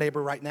another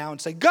neighbor right now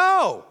and say,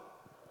 go.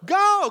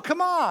 Go,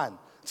 come on.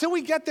 Until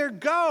we get there,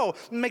 go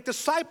and make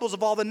disciples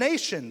of all the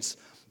nations,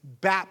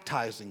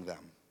 baptizing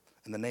them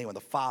in the name of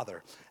the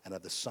Father and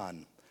of the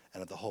Son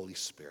and of the Holy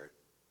Spirit.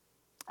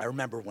 I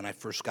remember when I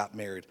first got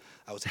married,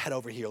 I was head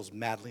over heels,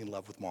 madly in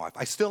love with my wife.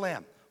 I still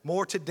am,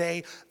 more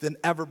today than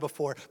ever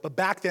before. But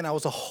back then, I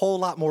was a whole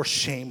lot more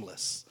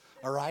shameless,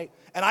 all right?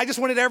 And I just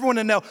wanted everyone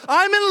to know,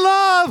 I'm in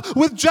love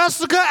with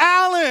Jessica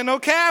Allen,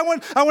 okay?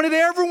 I wanted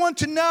everyone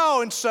to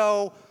know. And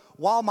so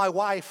while my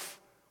wife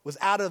was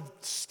out of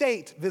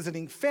state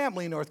visiting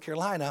family in North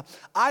Carolina,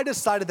 I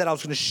decided that I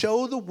was going to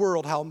show the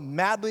world how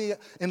madly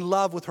in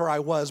love with her I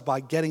was by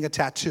getting a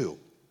tattoo.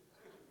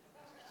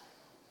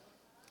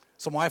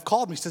 So my wife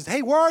called me, she says,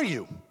 hey, where are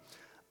you?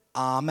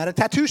 I'm at a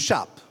tattoo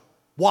shop.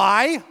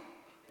 Why?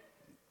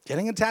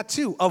 Getting a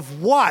tattoo.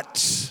 Of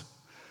what?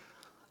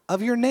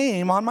 Of your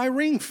name on my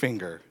ring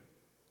finger.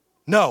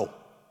 No,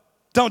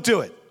 don't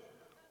do it.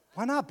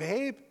 Why not,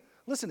 babe?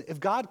 Listen, if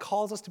God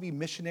calls us to be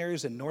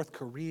missionaries in North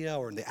Korea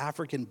or in the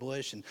African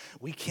bush and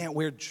we can't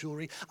wear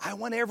jewelry, I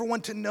want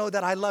everyone to know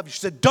that I love you. She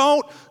said,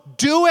 don't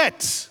do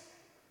it.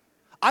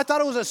 I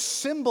thought it was a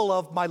symbol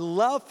of my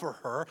love for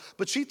her,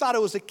 but she thought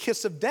it was a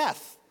kiss of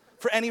death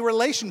for any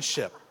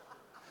relationship.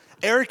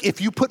 Eric, if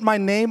you put my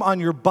name on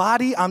your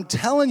body, I'm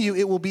telling you,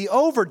 it will be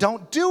over.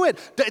 Don't do it.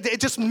 It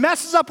just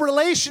messes up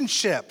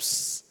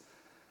relationships.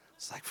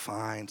 It's like,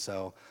 fine,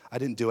 so I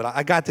didn't do it.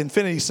 I got the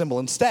infinity symbol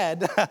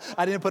instead.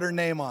 I didn't put her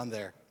name on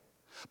there.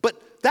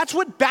 But that's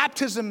what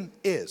baptism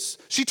is.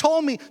 She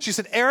told me, she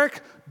said,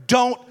 Eric,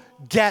 don't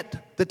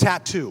get the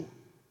tattoo.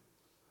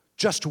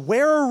 Just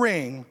wear a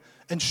ring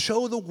and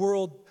show the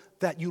world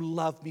that you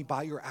love me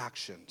by your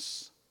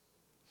actions.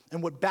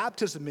 And what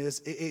baptism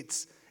is,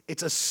 it's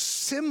a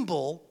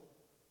symbol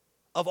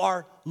of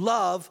our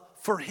love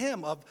for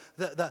him, of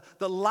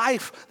the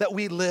life that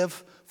we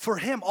live for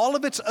him. All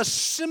of it's a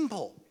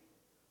symbol.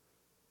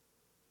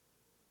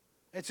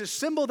 It's a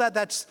symbol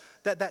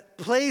that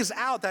plays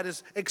out, that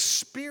is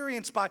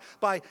experienced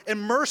by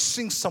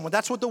immersing someone.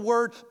 That's what the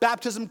word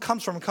baptism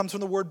comes from. It comes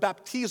from the word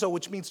baptizo,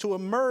 which means to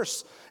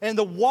immerse. And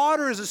the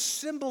water is a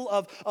symbol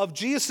of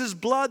Jesus'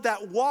 blood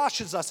that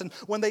washes us. And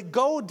when they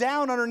go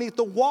down underneath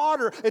the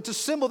water, it's a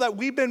symbol that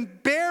we've been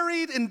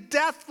buried in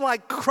death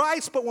like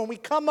Christ. But when we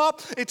come up,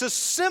 it's a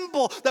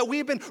symbol that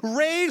we've been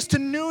raised to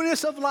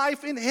newness of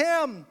life in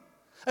him.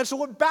 And so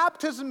what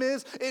baptism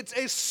is, it's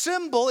a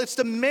symbol, it's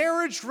the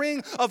marriage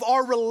ring of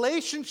our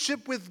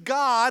relationship with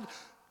God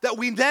that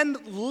we then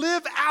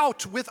live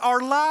out with our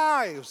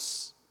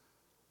lives.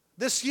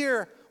 This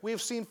year, we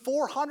have seen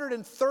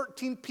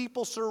 413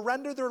 people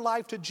surrender their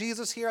life to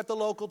Jesus here at the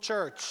local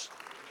church.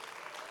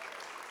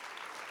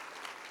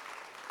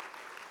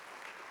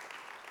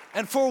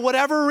 And for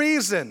whatever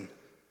reason,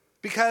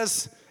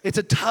 because it's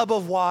a tub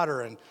of water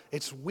and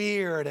it's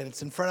weird and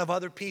it's in front of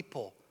other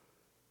people,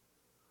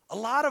 A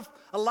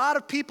lot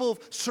of people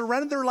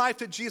surrendered their life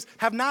to Jesus,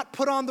 have not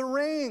put on the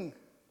ring.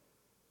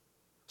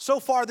 So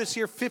far this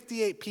year,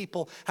 58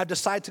 people have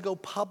decided to go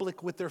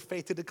public with their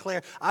faith to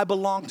declare, I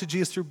belong to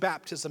Jesus through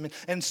baptism. And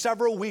in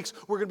several weeks,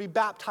 we're going to be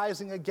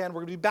baptizing again.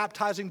 We're going to be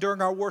baptizing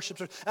during our worship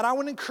service. And I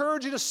want to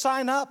encourage you to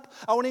sign up.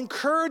 I want to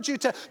encourage you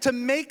to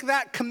make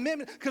that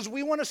commitment because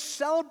we want to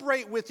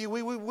celebrate with you.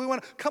 We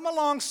want to come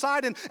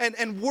alongside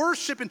and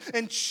worship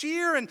and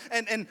cheer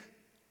and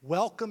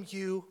welcome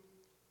you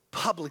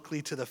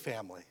publicly to the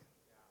family,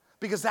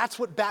 because that's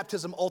what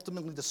baptism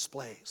ultimately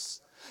displays.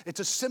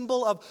 It's a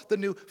symbol of the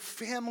new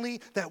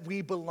family that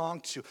we belong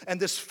to. And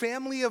this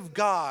family of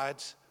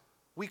God,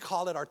 we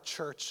call it our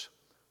church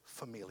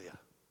familia.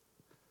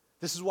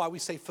 This is why we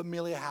say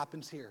familia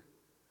happens here.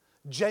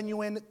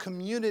 Genuine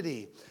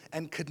community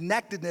and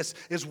connectedness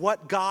is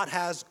what God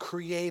has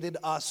created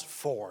us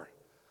for.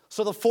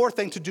 So the fourth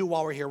thing to do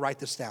while we're here, write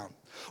this down.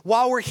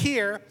 While we're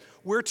here,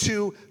 we're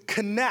to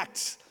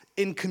connect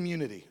in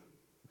community.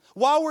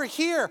 While we're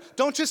here,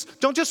 don't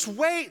just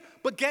wait,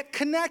 but get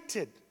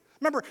connected.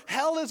 Remember,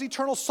 hell is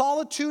eternal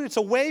solitude. It's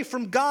away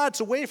from God.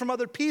 It's away from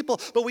other people.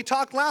 But we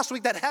talked last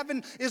week that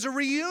heaven is a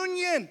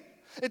reunion.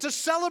 It's a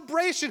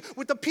celebration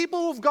with the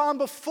people who've gone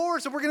before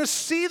us, and we're going to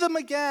see them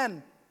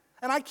again.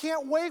 And I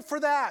can't wait for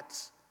that.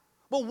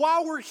 But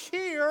while we're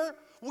here,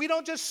 we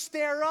don't just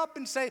stare up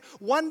and say,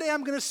 one day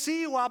I'm going to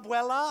see you,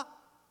 abuela.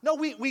 No,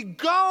 we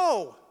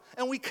go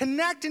and we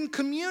connect in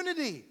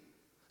community.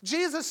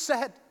 Jesus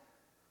said,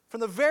 from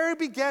the very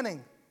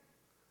beginning,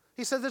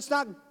 he says it's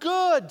not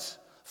good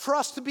for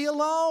us to be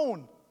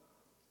alone.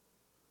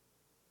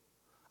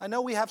 I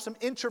know we have some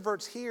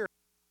introverts here.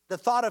 The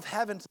thought of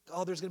heaven,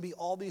 oh, there's going to be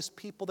all these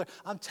people there.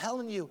 I'm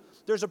telling you,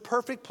 there's a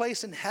perfect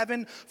place in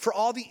heaven for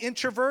all the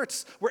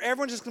introverts where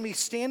everyone's just going to be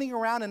standing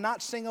around and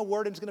not saying a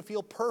word and it's going to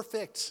feel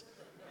perfect.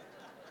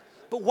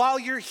 But while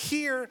you're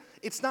here,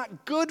 it's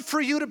not good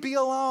for you to be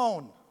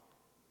alone.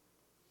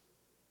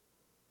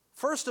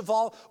 First of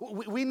all,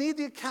 we need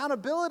the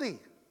accountability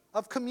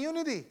of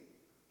community.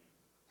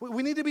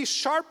 We need to be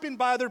sharpened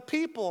by other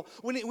people.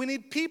 We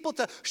need people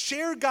to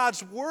share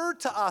God's word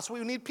to us.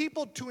 We need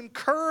people to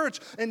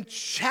encourage and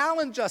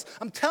challenge us.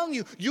 I'm telling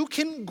you, you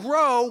can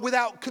grow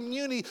without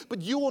community,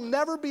 but you will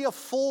never be a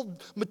full,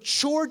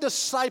 mature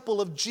disciple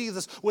of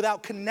Jesus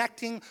without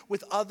connecting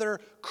with other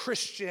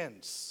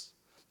Christians.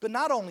 But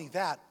not only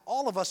that,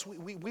 all of us,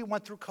 we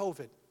went through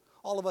COVID.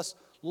 All of us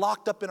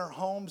locked up in our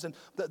homes, and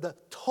the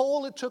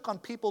toll it took on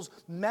people's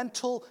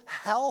mental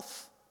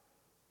health.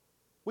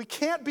 We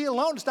can't be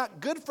alone. It's not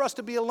good for us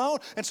to be alone.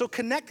 And so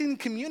connecting in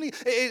community,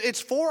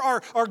 it's for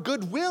our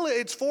goodwill.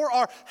 It's for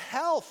our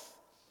health.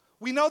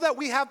 We know that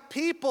we have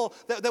people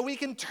that we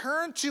can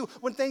turn to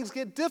when things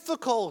get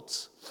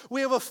difficult.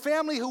 We have a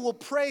family who will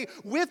pray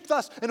with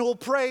us and who will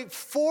pray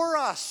for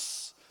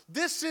us.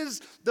 This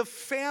is the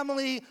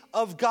family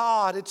of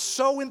God. It's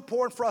so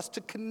important for us to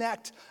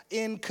connect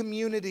in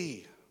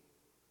community.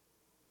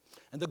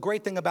 And the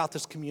great thing about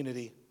this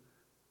community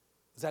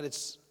is that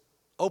it's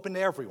open to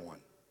everyone.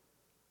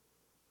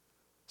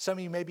 Some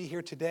of you may be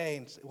here today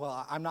and say,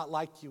 well, I'm not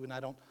like you, and I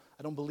don't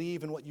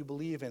believe in what you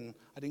believe in.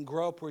 I didn't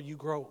grow up where you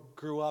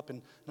grew up,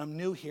 and I'm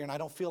new here, and I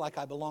don't feel like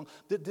I belong.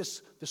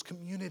 This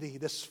community,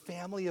 this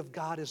family of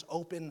God is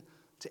open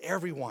to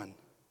everyone.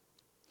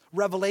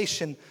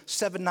 Revelation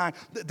 7:9.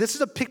 This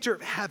is a picture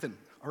of heaven,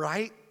 all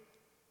right?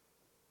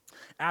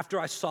 After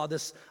I saw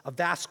this, a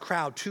vast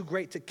crowd, too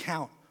great to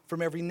count,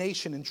 from every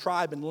nation and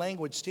tribe and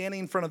language, standing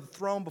in front of the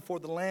throne before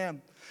the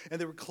Lamb. And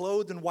they were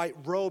clothed in white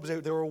robes.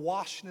 They were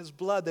washed in his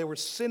blood. They were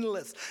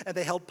sinless. And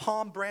they held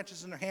palm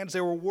branches in their hands.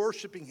 They were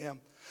worshiping him.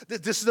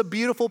 This is a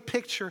beautiful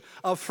picture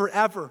of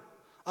forever,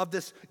 of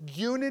this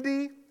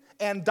unity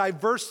and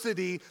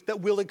diversity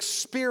that we'll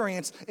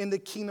experience in the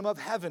kingdom of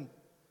heaven.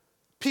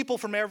 People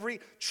from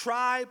every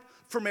tribe,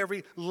 from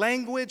every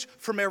language,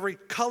 from every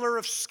color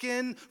of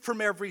skin,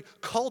 from every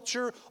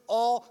culture,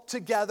 all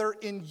together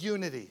in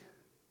unity.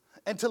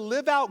 And to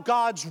live out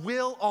God's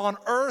will on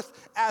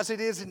earth as it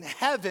is in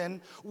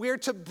heaven, we're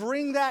to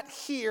bring that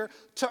here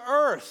to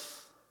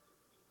earth.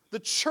 The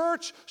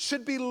church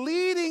should be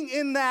leading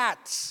in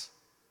that.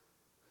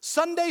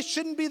 Sunday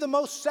shouldn't be the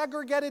most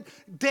segregated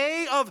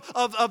day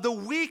of the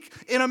week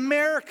in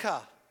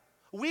America.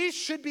 We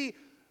should be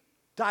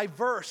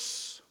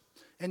diverse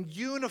and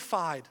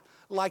unified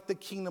like the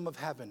kingdom of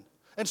heaven.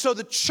 And so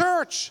the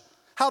church,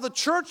 how the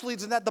church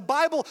leads in that, the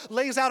Bible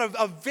lays out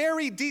a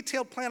very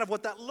detailed plan of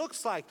what that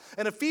looks like.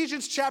 In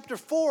Ephesians chapter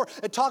 4,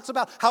 it talks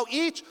about how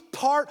each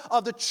part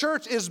of the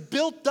church is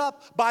built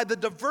up by the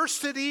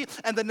diversity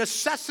and the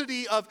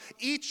necessity of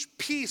each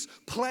piece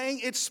playing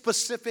its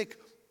specific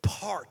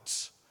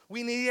part.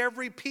 We need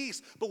every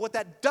piece. But what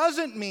that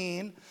doesn't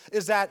mean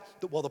is that,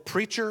 well, the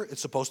preacher is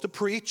supposed to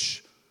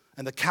preach,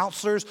 and the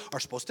counselors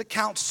are supposed to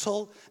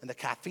counsel, and the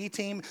cafe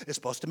team is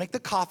supposed to make the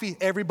coffee.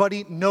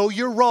 Everybody know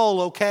your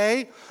role,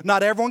 okay?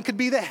 Not everyone could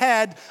be the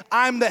head.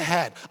 I'm the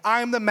head.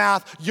 I'm the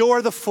mouth.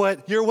 You're the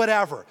foot. You're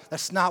whatever.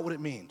 That's not what it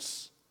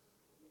means.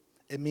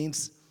 It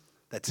means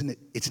it's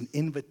an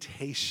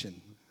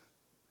invitation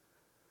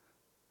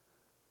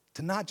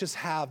to not just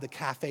have the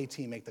cafe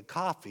team make the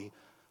coffee,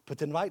 but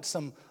to invite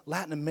some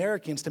Latin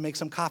Americans to make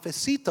some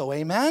cafecito,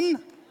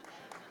 amen?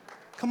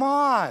 Come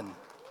on.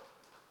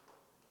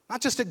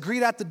 Not just to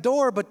greet at the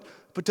door, but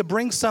to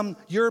bring some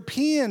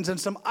Europeans and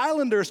some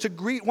islanders to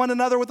greet one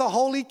another with a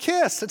holy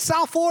kiss. At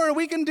South Florida,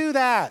 we can do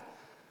that.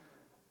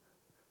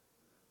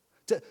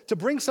 To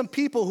bring some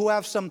people who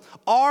have some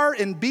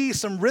R&B,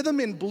 some rhythm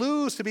and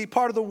blues to be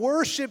part of the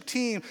worship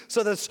team,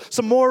 so there's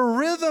some more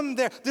rhythm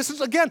there. This is,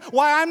 again,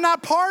 why I'm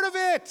not part of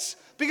it,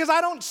 because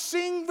I don't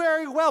sing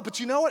very well. But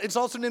you know what? It's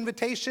also an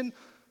invitation.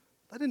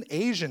 Let an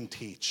Asian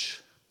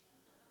teach.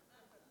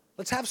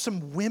 Let's have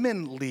some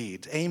women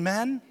lead.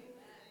 Amen?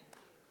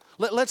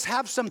 Let's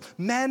have some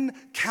men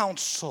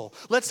counsel.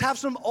 Let's have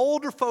some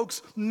older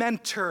folks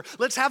mentor.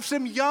 Let's have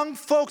some young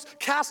folks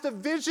cast a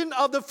vision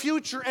of the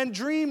future and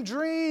dream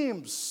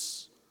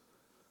dreams.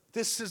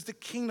 This is the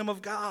kingdom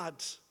of God.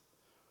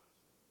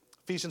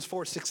 Ephesians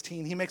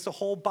 4:16, he makes the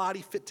whole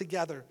body fit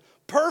together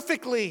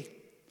perfectly.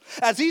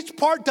 As each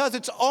part does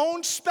its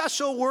own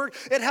special work,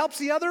 it helps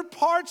the other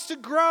parts to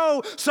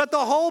grow so that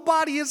the whole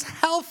body is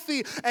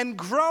healthy and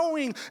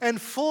growing and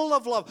full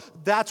of love.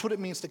 That's what it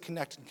means to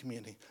connect in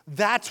community.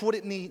 That's what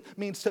it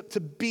means to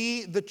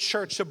be the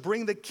church, to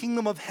bring the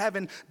kingdom of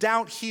heaven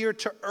down here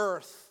to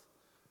earth.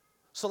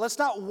 So let's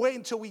not wait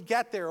until we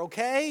get there,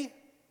 okay?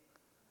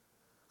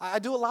 I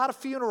do a lot of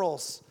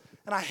funerals,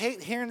 and I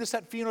hate hearing this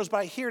at funerals,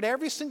 but I hear it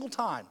every single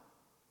time.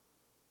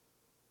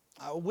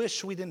 I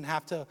wish we didn't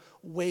have to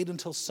wait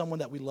until someone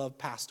that we love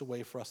passed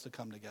away for us to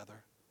come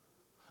together.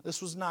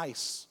 This was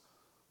nice.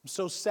 I'm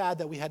so sad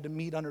that we had to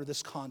meet under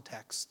this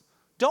context.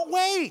 Don't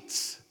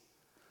wait.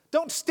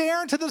 Don't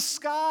stare into the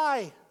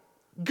sky.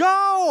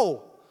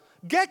 Go.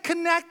 Get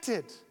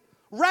connected.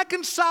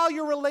 Reconcile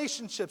your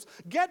relationships.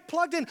 Get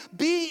plugged in.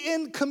 Be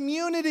in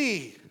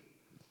community.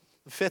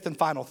 The fifth and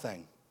final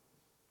thing.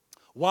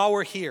 While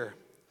we're here,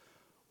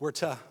 we're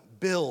to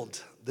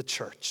build the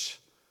church.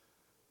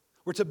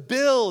 We're to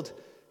build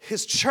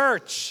his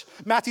church.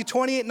 Matthew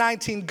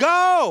 28:19,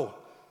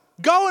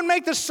 go and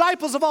make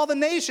disciples of all the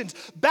nations,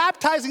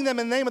 baptizing them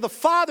in the name of the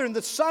Father and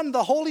the Son and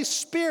the Holy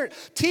Spirit.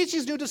 Teach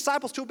these new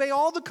disciples to obey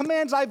all the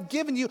commands I've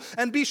given you,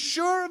 and be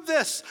sure of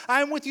this,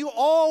 I am with you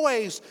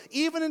always,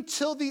 even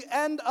until the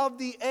end of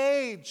the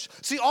age.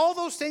 See, all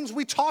those things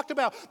we talked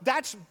about,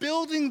 that's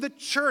building the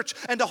church,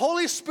 and the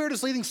Holy Spirit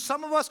is leading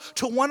some of us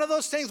to one of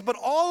those things, but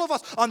all of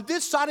us on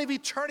this side of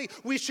eternity,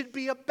 we should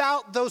be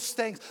about those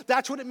things.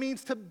 That's what it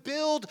means to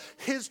build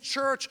his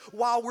church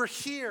while we're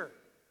here.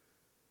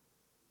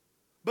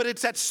 But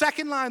it's that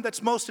second line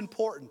that's most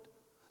important.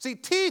 See,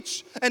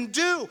 teach and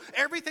do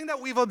everything that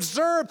we've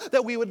observed,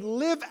 that we would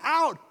live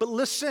out. But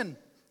listen,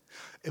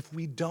 if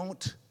we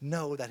don't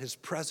know that his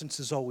presence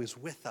is always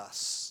with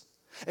us,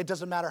 it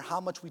doesn't matter how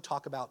much we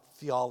talk about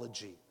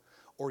theology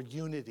or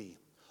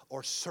unity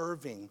or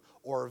serving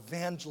or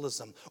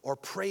evangelism or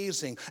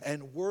praising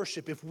and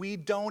worship, if we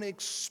don't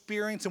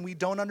experience and we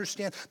don't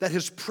understand that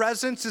his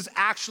presence is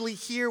actually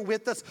here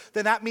with us,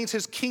 then that means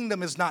his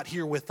kingdom is not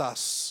here with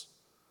us.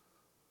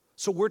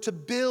 So we're to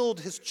build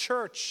his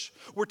church.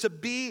 We're to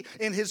be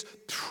in his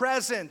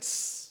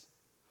presence.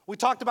 We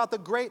talked about the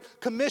Great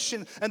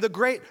Commission and the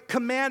Great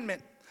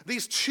Commandment.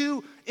 These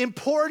two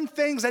important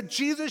things that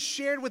Jesus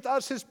shared with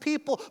us, his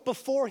people,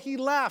 before he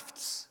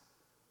left.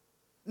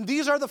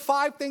 These are the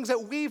 5 things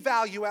that we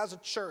value as a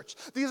church.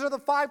 These are the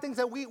 5 things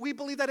that we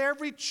believe that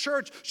every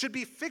church should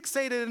be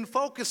fixated and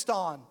focused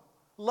on.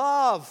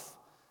 Love,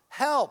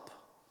 help,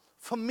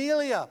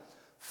 familia,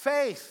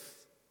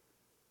 faith,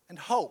 and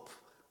hope.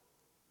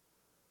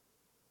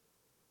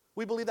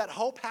 We believe that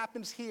hope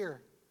happens here.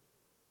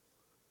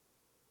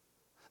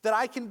 That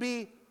I can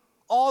be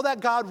all that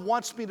God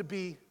wants me to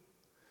be,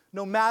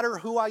 no matter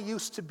who I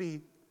used to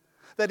be.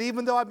 That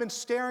even though I've been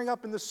staring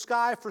up in the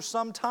sky for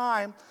some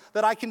time,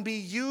 that I can be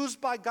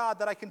used by God,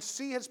 that I can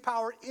see his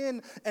power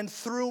in and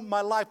through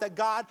my life, that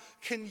God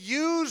can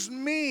use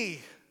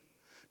me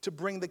to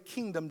bring the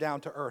kingdom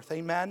down to earth.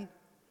 Amen?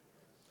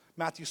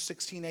 Matthew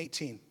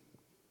 16:18.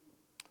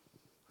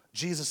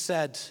 Jesus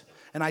said,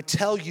 "And I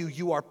tell you,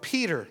 you are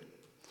Peter.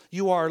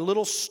 You are a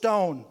little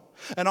stone.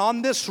 And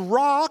on this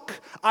rock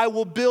I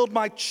will build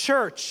my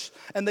church,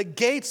 and the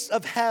gates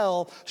of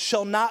hell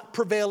shall not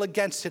prevail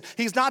against it."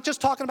 He's not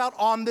just talking about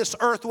on this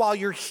earth while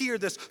you're here,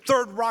 this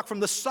third rock from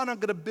the sun, I'm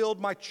going to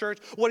build my church.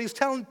 What he's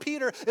telling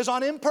Peter is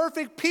on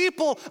imperfect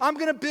people, I'm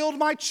going to build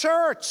my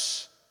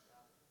church.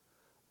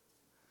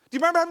 Do you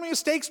remember how many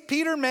mistakes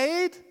Peter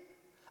made?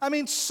 I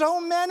mean,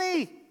 so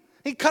many.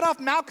 He cut off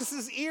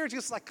Malchus's ears.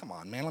 He's like, come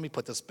on, man, let me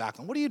put this back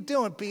on. What are you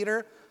doing,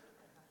 Peter?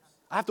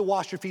 I have to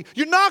wash your feet.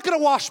 You're not going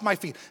to wash my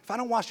feet. If I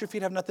don't wash your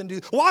feet, I have nothing to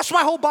do. Wash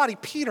my whole body.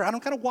 Peter, I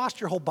don't got to wash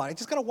your whole body. I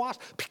just got to wash.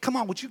 Come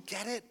on, would you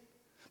get it?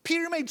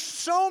 Peter made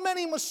so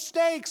many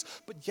mistakes,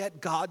 but yet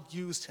God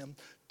used him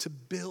to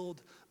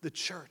build the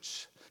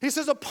church. He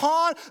says,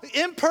 upon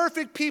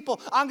imperfect people,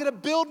 I'm going to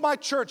build my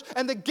church,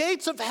 and the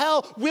gates of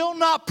hell will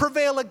not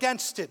prevail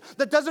against it.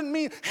 That doesn't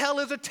mean hell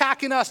is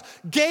attacking us.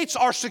 Gates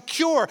are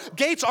secure.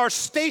 Gates are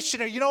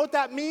stationary. You know what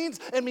that means?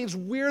 It means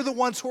we're the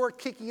ones who are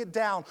kicking it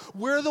down.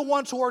 We're the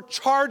ones who are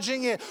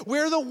charging it.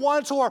 We're the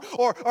ones who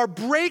are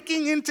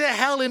breaking into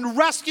hell and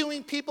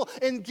rescuing people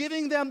and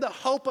giving them the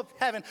hope of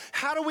heaven.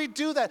 How do we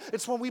do that?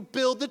 It's when we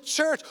build the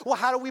church. Well,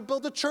 how do we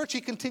build the church?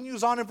 He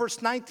continues on in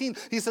verse 19.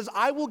 He says,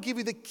 I will give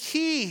you the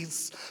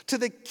keys to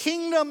the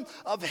kingdom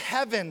of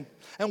heaven.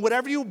 And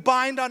whatever you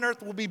bind on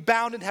earth will be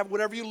bound in heaven.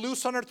 Whatever you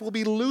loose on earth will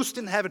be loosed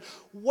in heaven.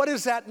 What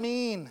does that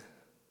mean?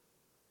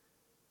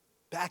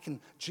 Back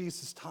in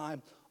Jesus'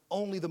 time,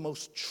 only the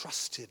most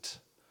trusted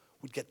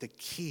would get the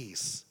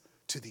keys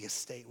to the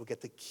estate, would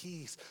get the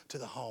keys to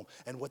the home.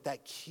 And what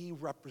that key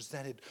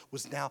represented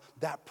was now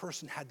that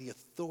person had the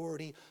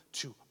authority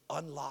to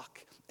unlock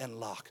and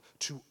lock,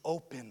 to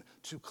open,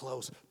 to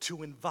close,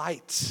 to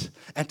invite,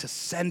 and to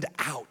send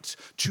out,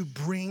 to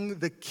bring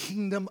the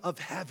kingdom of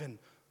heaven.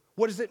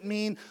 What does it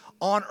mean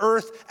on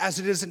earth as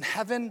it is in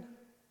heaven?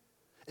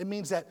 It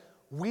means that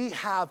we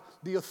have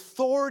the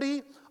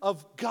authority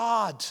of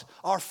God,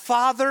 our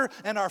Father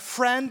and our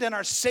friend and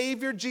our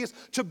Savior Jesus,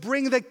 to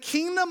bring the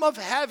kingdom of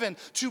heaven,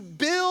 to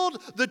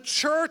build the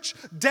church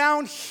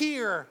down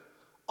here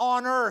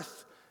on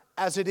earth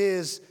as it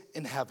is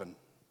in heaven.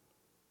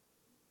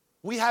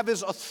 We have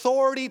his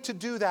authority to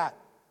do that.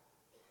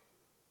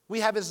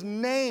 We have his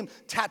name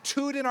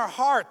tattooed in our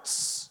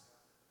hearts.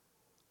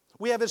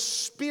 We have his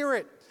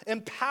spirit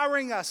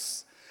empowering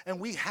us. And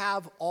we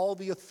have all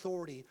the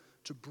authority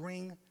to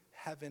bring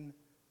heaven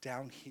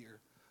down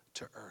here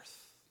to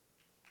earth.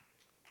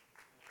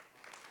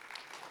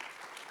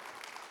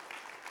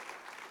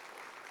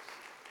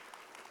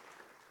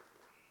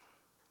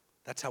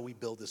 That's how we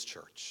build this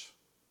church.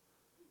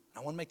 I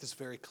want to make this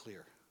very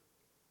clear.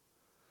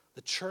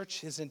 The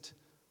church isn't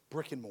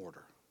brick and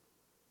mortar.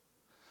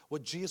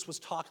 What Jesus was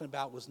talking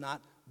about was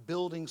not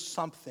building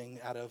something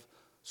out of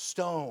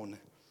stone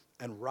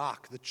and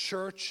rock. The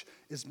church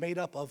is made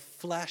up of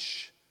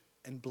flesh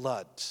and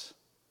blood.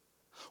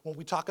 When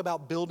we talk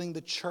about building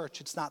the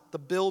church, it's not the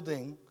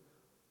building,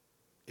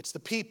 it's the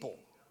people.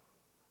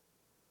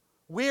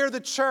 We're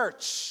the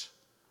church.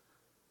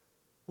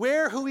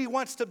 We're who he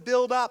wants to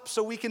build up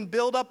so we can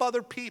build up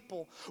other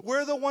people.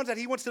 We're the ones that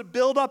he wants to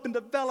build up and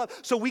develop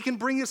so we can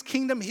bring his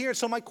kingdom here.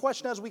 So my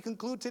question as we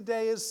conclude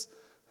today is,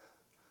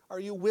 are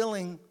you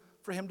willing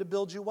for him to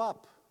build you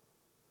up?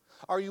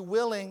 Are you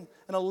willing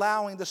and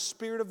allowing the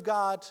Spirit of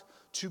God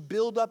to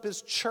build up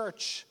his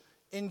church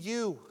in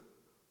you?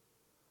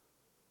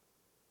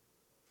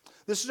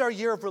 This is our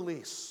year of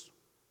release.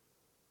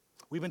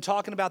 We've been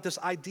talking about this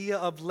idea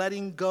of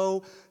letting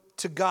go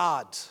to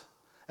God.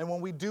 And when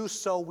we do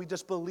so, we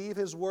just believe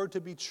his word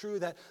to be true,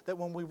 that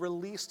when we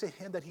release to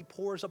him, that he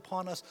pours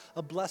upon us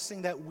a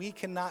blessing that we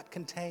cannot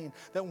contain.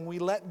 That when we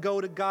let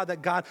go to God,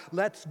 that God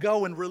lets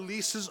go and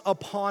releases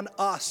upon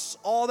us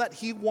all that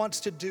he wants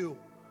to do.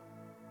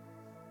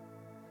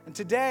 And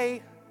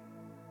today,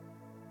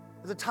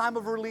 It's a time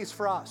of release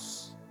for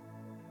us.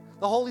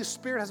 The Holy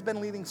Spirit has been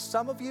leading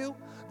some of you.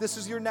 This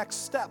is your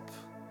next step.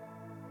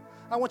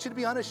 I want you to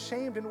be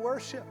unashamed in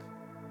worship.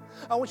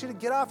 I want you to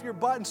get off your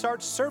butt and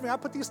start serving. I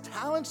put these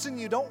talents in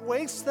you. Don't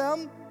waste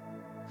them.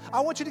 I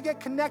want you to get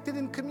connected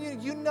in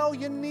community. You know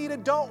you need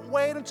it. Don't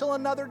wait until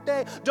another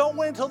day. Don't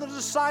wait until there's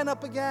a sign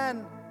up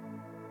again.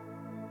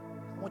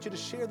 I want you to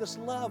share this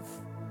love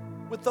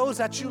with those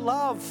that you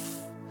love.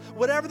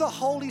 Whatever the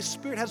Holy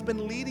Spirit has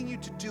been leading you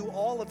to do,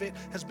 all of it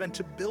has been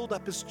to build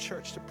up His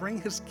church, to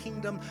bring His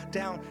kingdom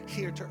down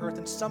here to earth.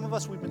 And some of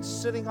us, we've been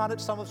sitting on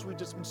it. Some of us, we've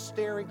just been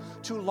staring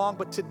too long.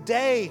 But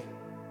today,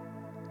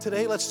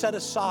 let's set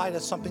aside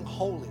as something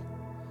holy.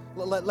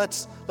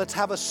 Let's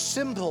have a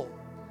symbol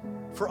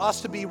for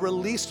us to be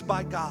released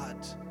by God,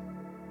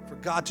 for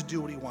God to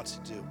do what He wants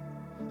to do.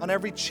 On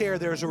every chair,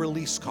 there's a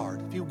release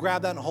card. If you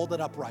grab that and hold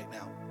it up right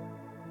now.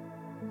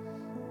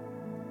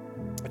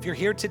 If you're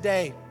here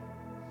today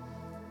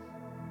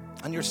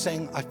and you're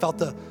saying, I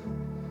felt a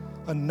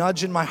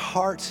nudge in my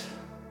heart,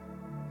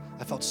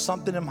 I felt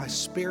something in my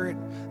spirit,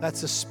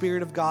 that's the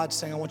Spirit of God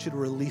saying, I want you to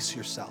release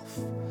yourself.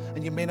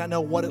 And you may not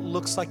know what it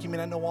looks like, you may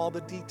not know all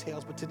the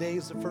details, but today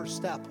is the first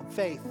step of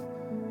faith.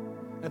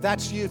 If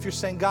that's you, if you're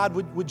saying, God,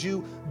 would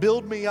you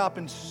build me up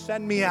and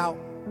send me out?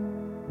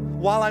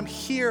 While I'm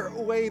here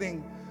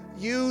waiting,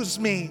 use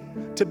me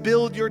to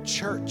build your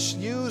church.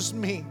 Use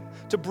me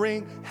to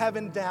bring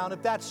heaven down.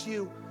 If that's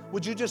you,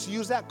 would you just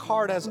use that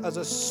card as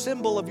a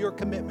symbol of your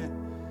commitment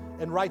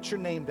and write your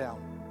name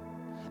down?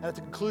 And at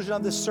the conclusion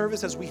of this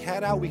service, as we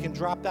head out, we can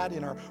drop that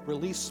in our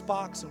release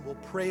box and we'll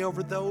pray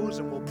over those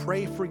and we'll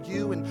pray for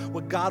you and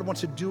what God wants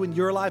to do in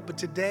your life. But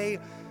today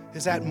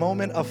is that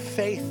moment of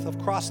faith, of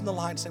crossing the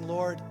line, saying,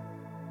 Lord,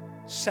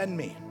 send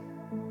me.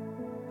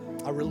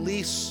 I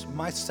release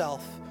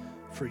myself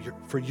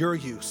for your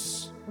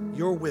use,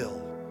 your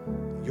will,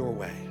 your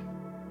way.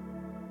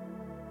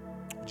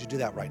 Would you do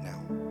that right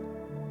now?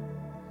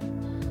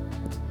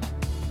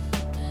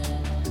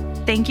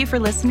 Thank you for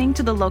listening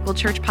to the Local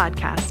Church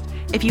Podcast.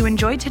 If you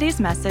enjoyed today's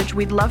message,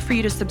 we'd love for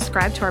you to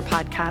subscribe to our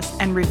podcast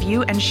and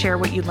review and share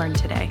what you learned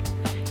today.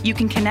 You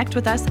can connect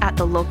with us at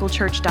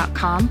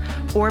thelocalchurch.com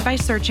or by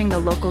searching The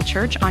Local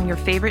Church on your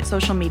favorite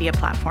social media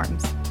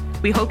platforms.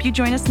 We hope you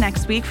join us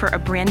next week for a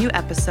brand new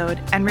episode.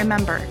 And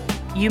remember,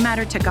 you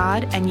matter to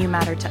God and you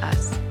matter to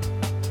us.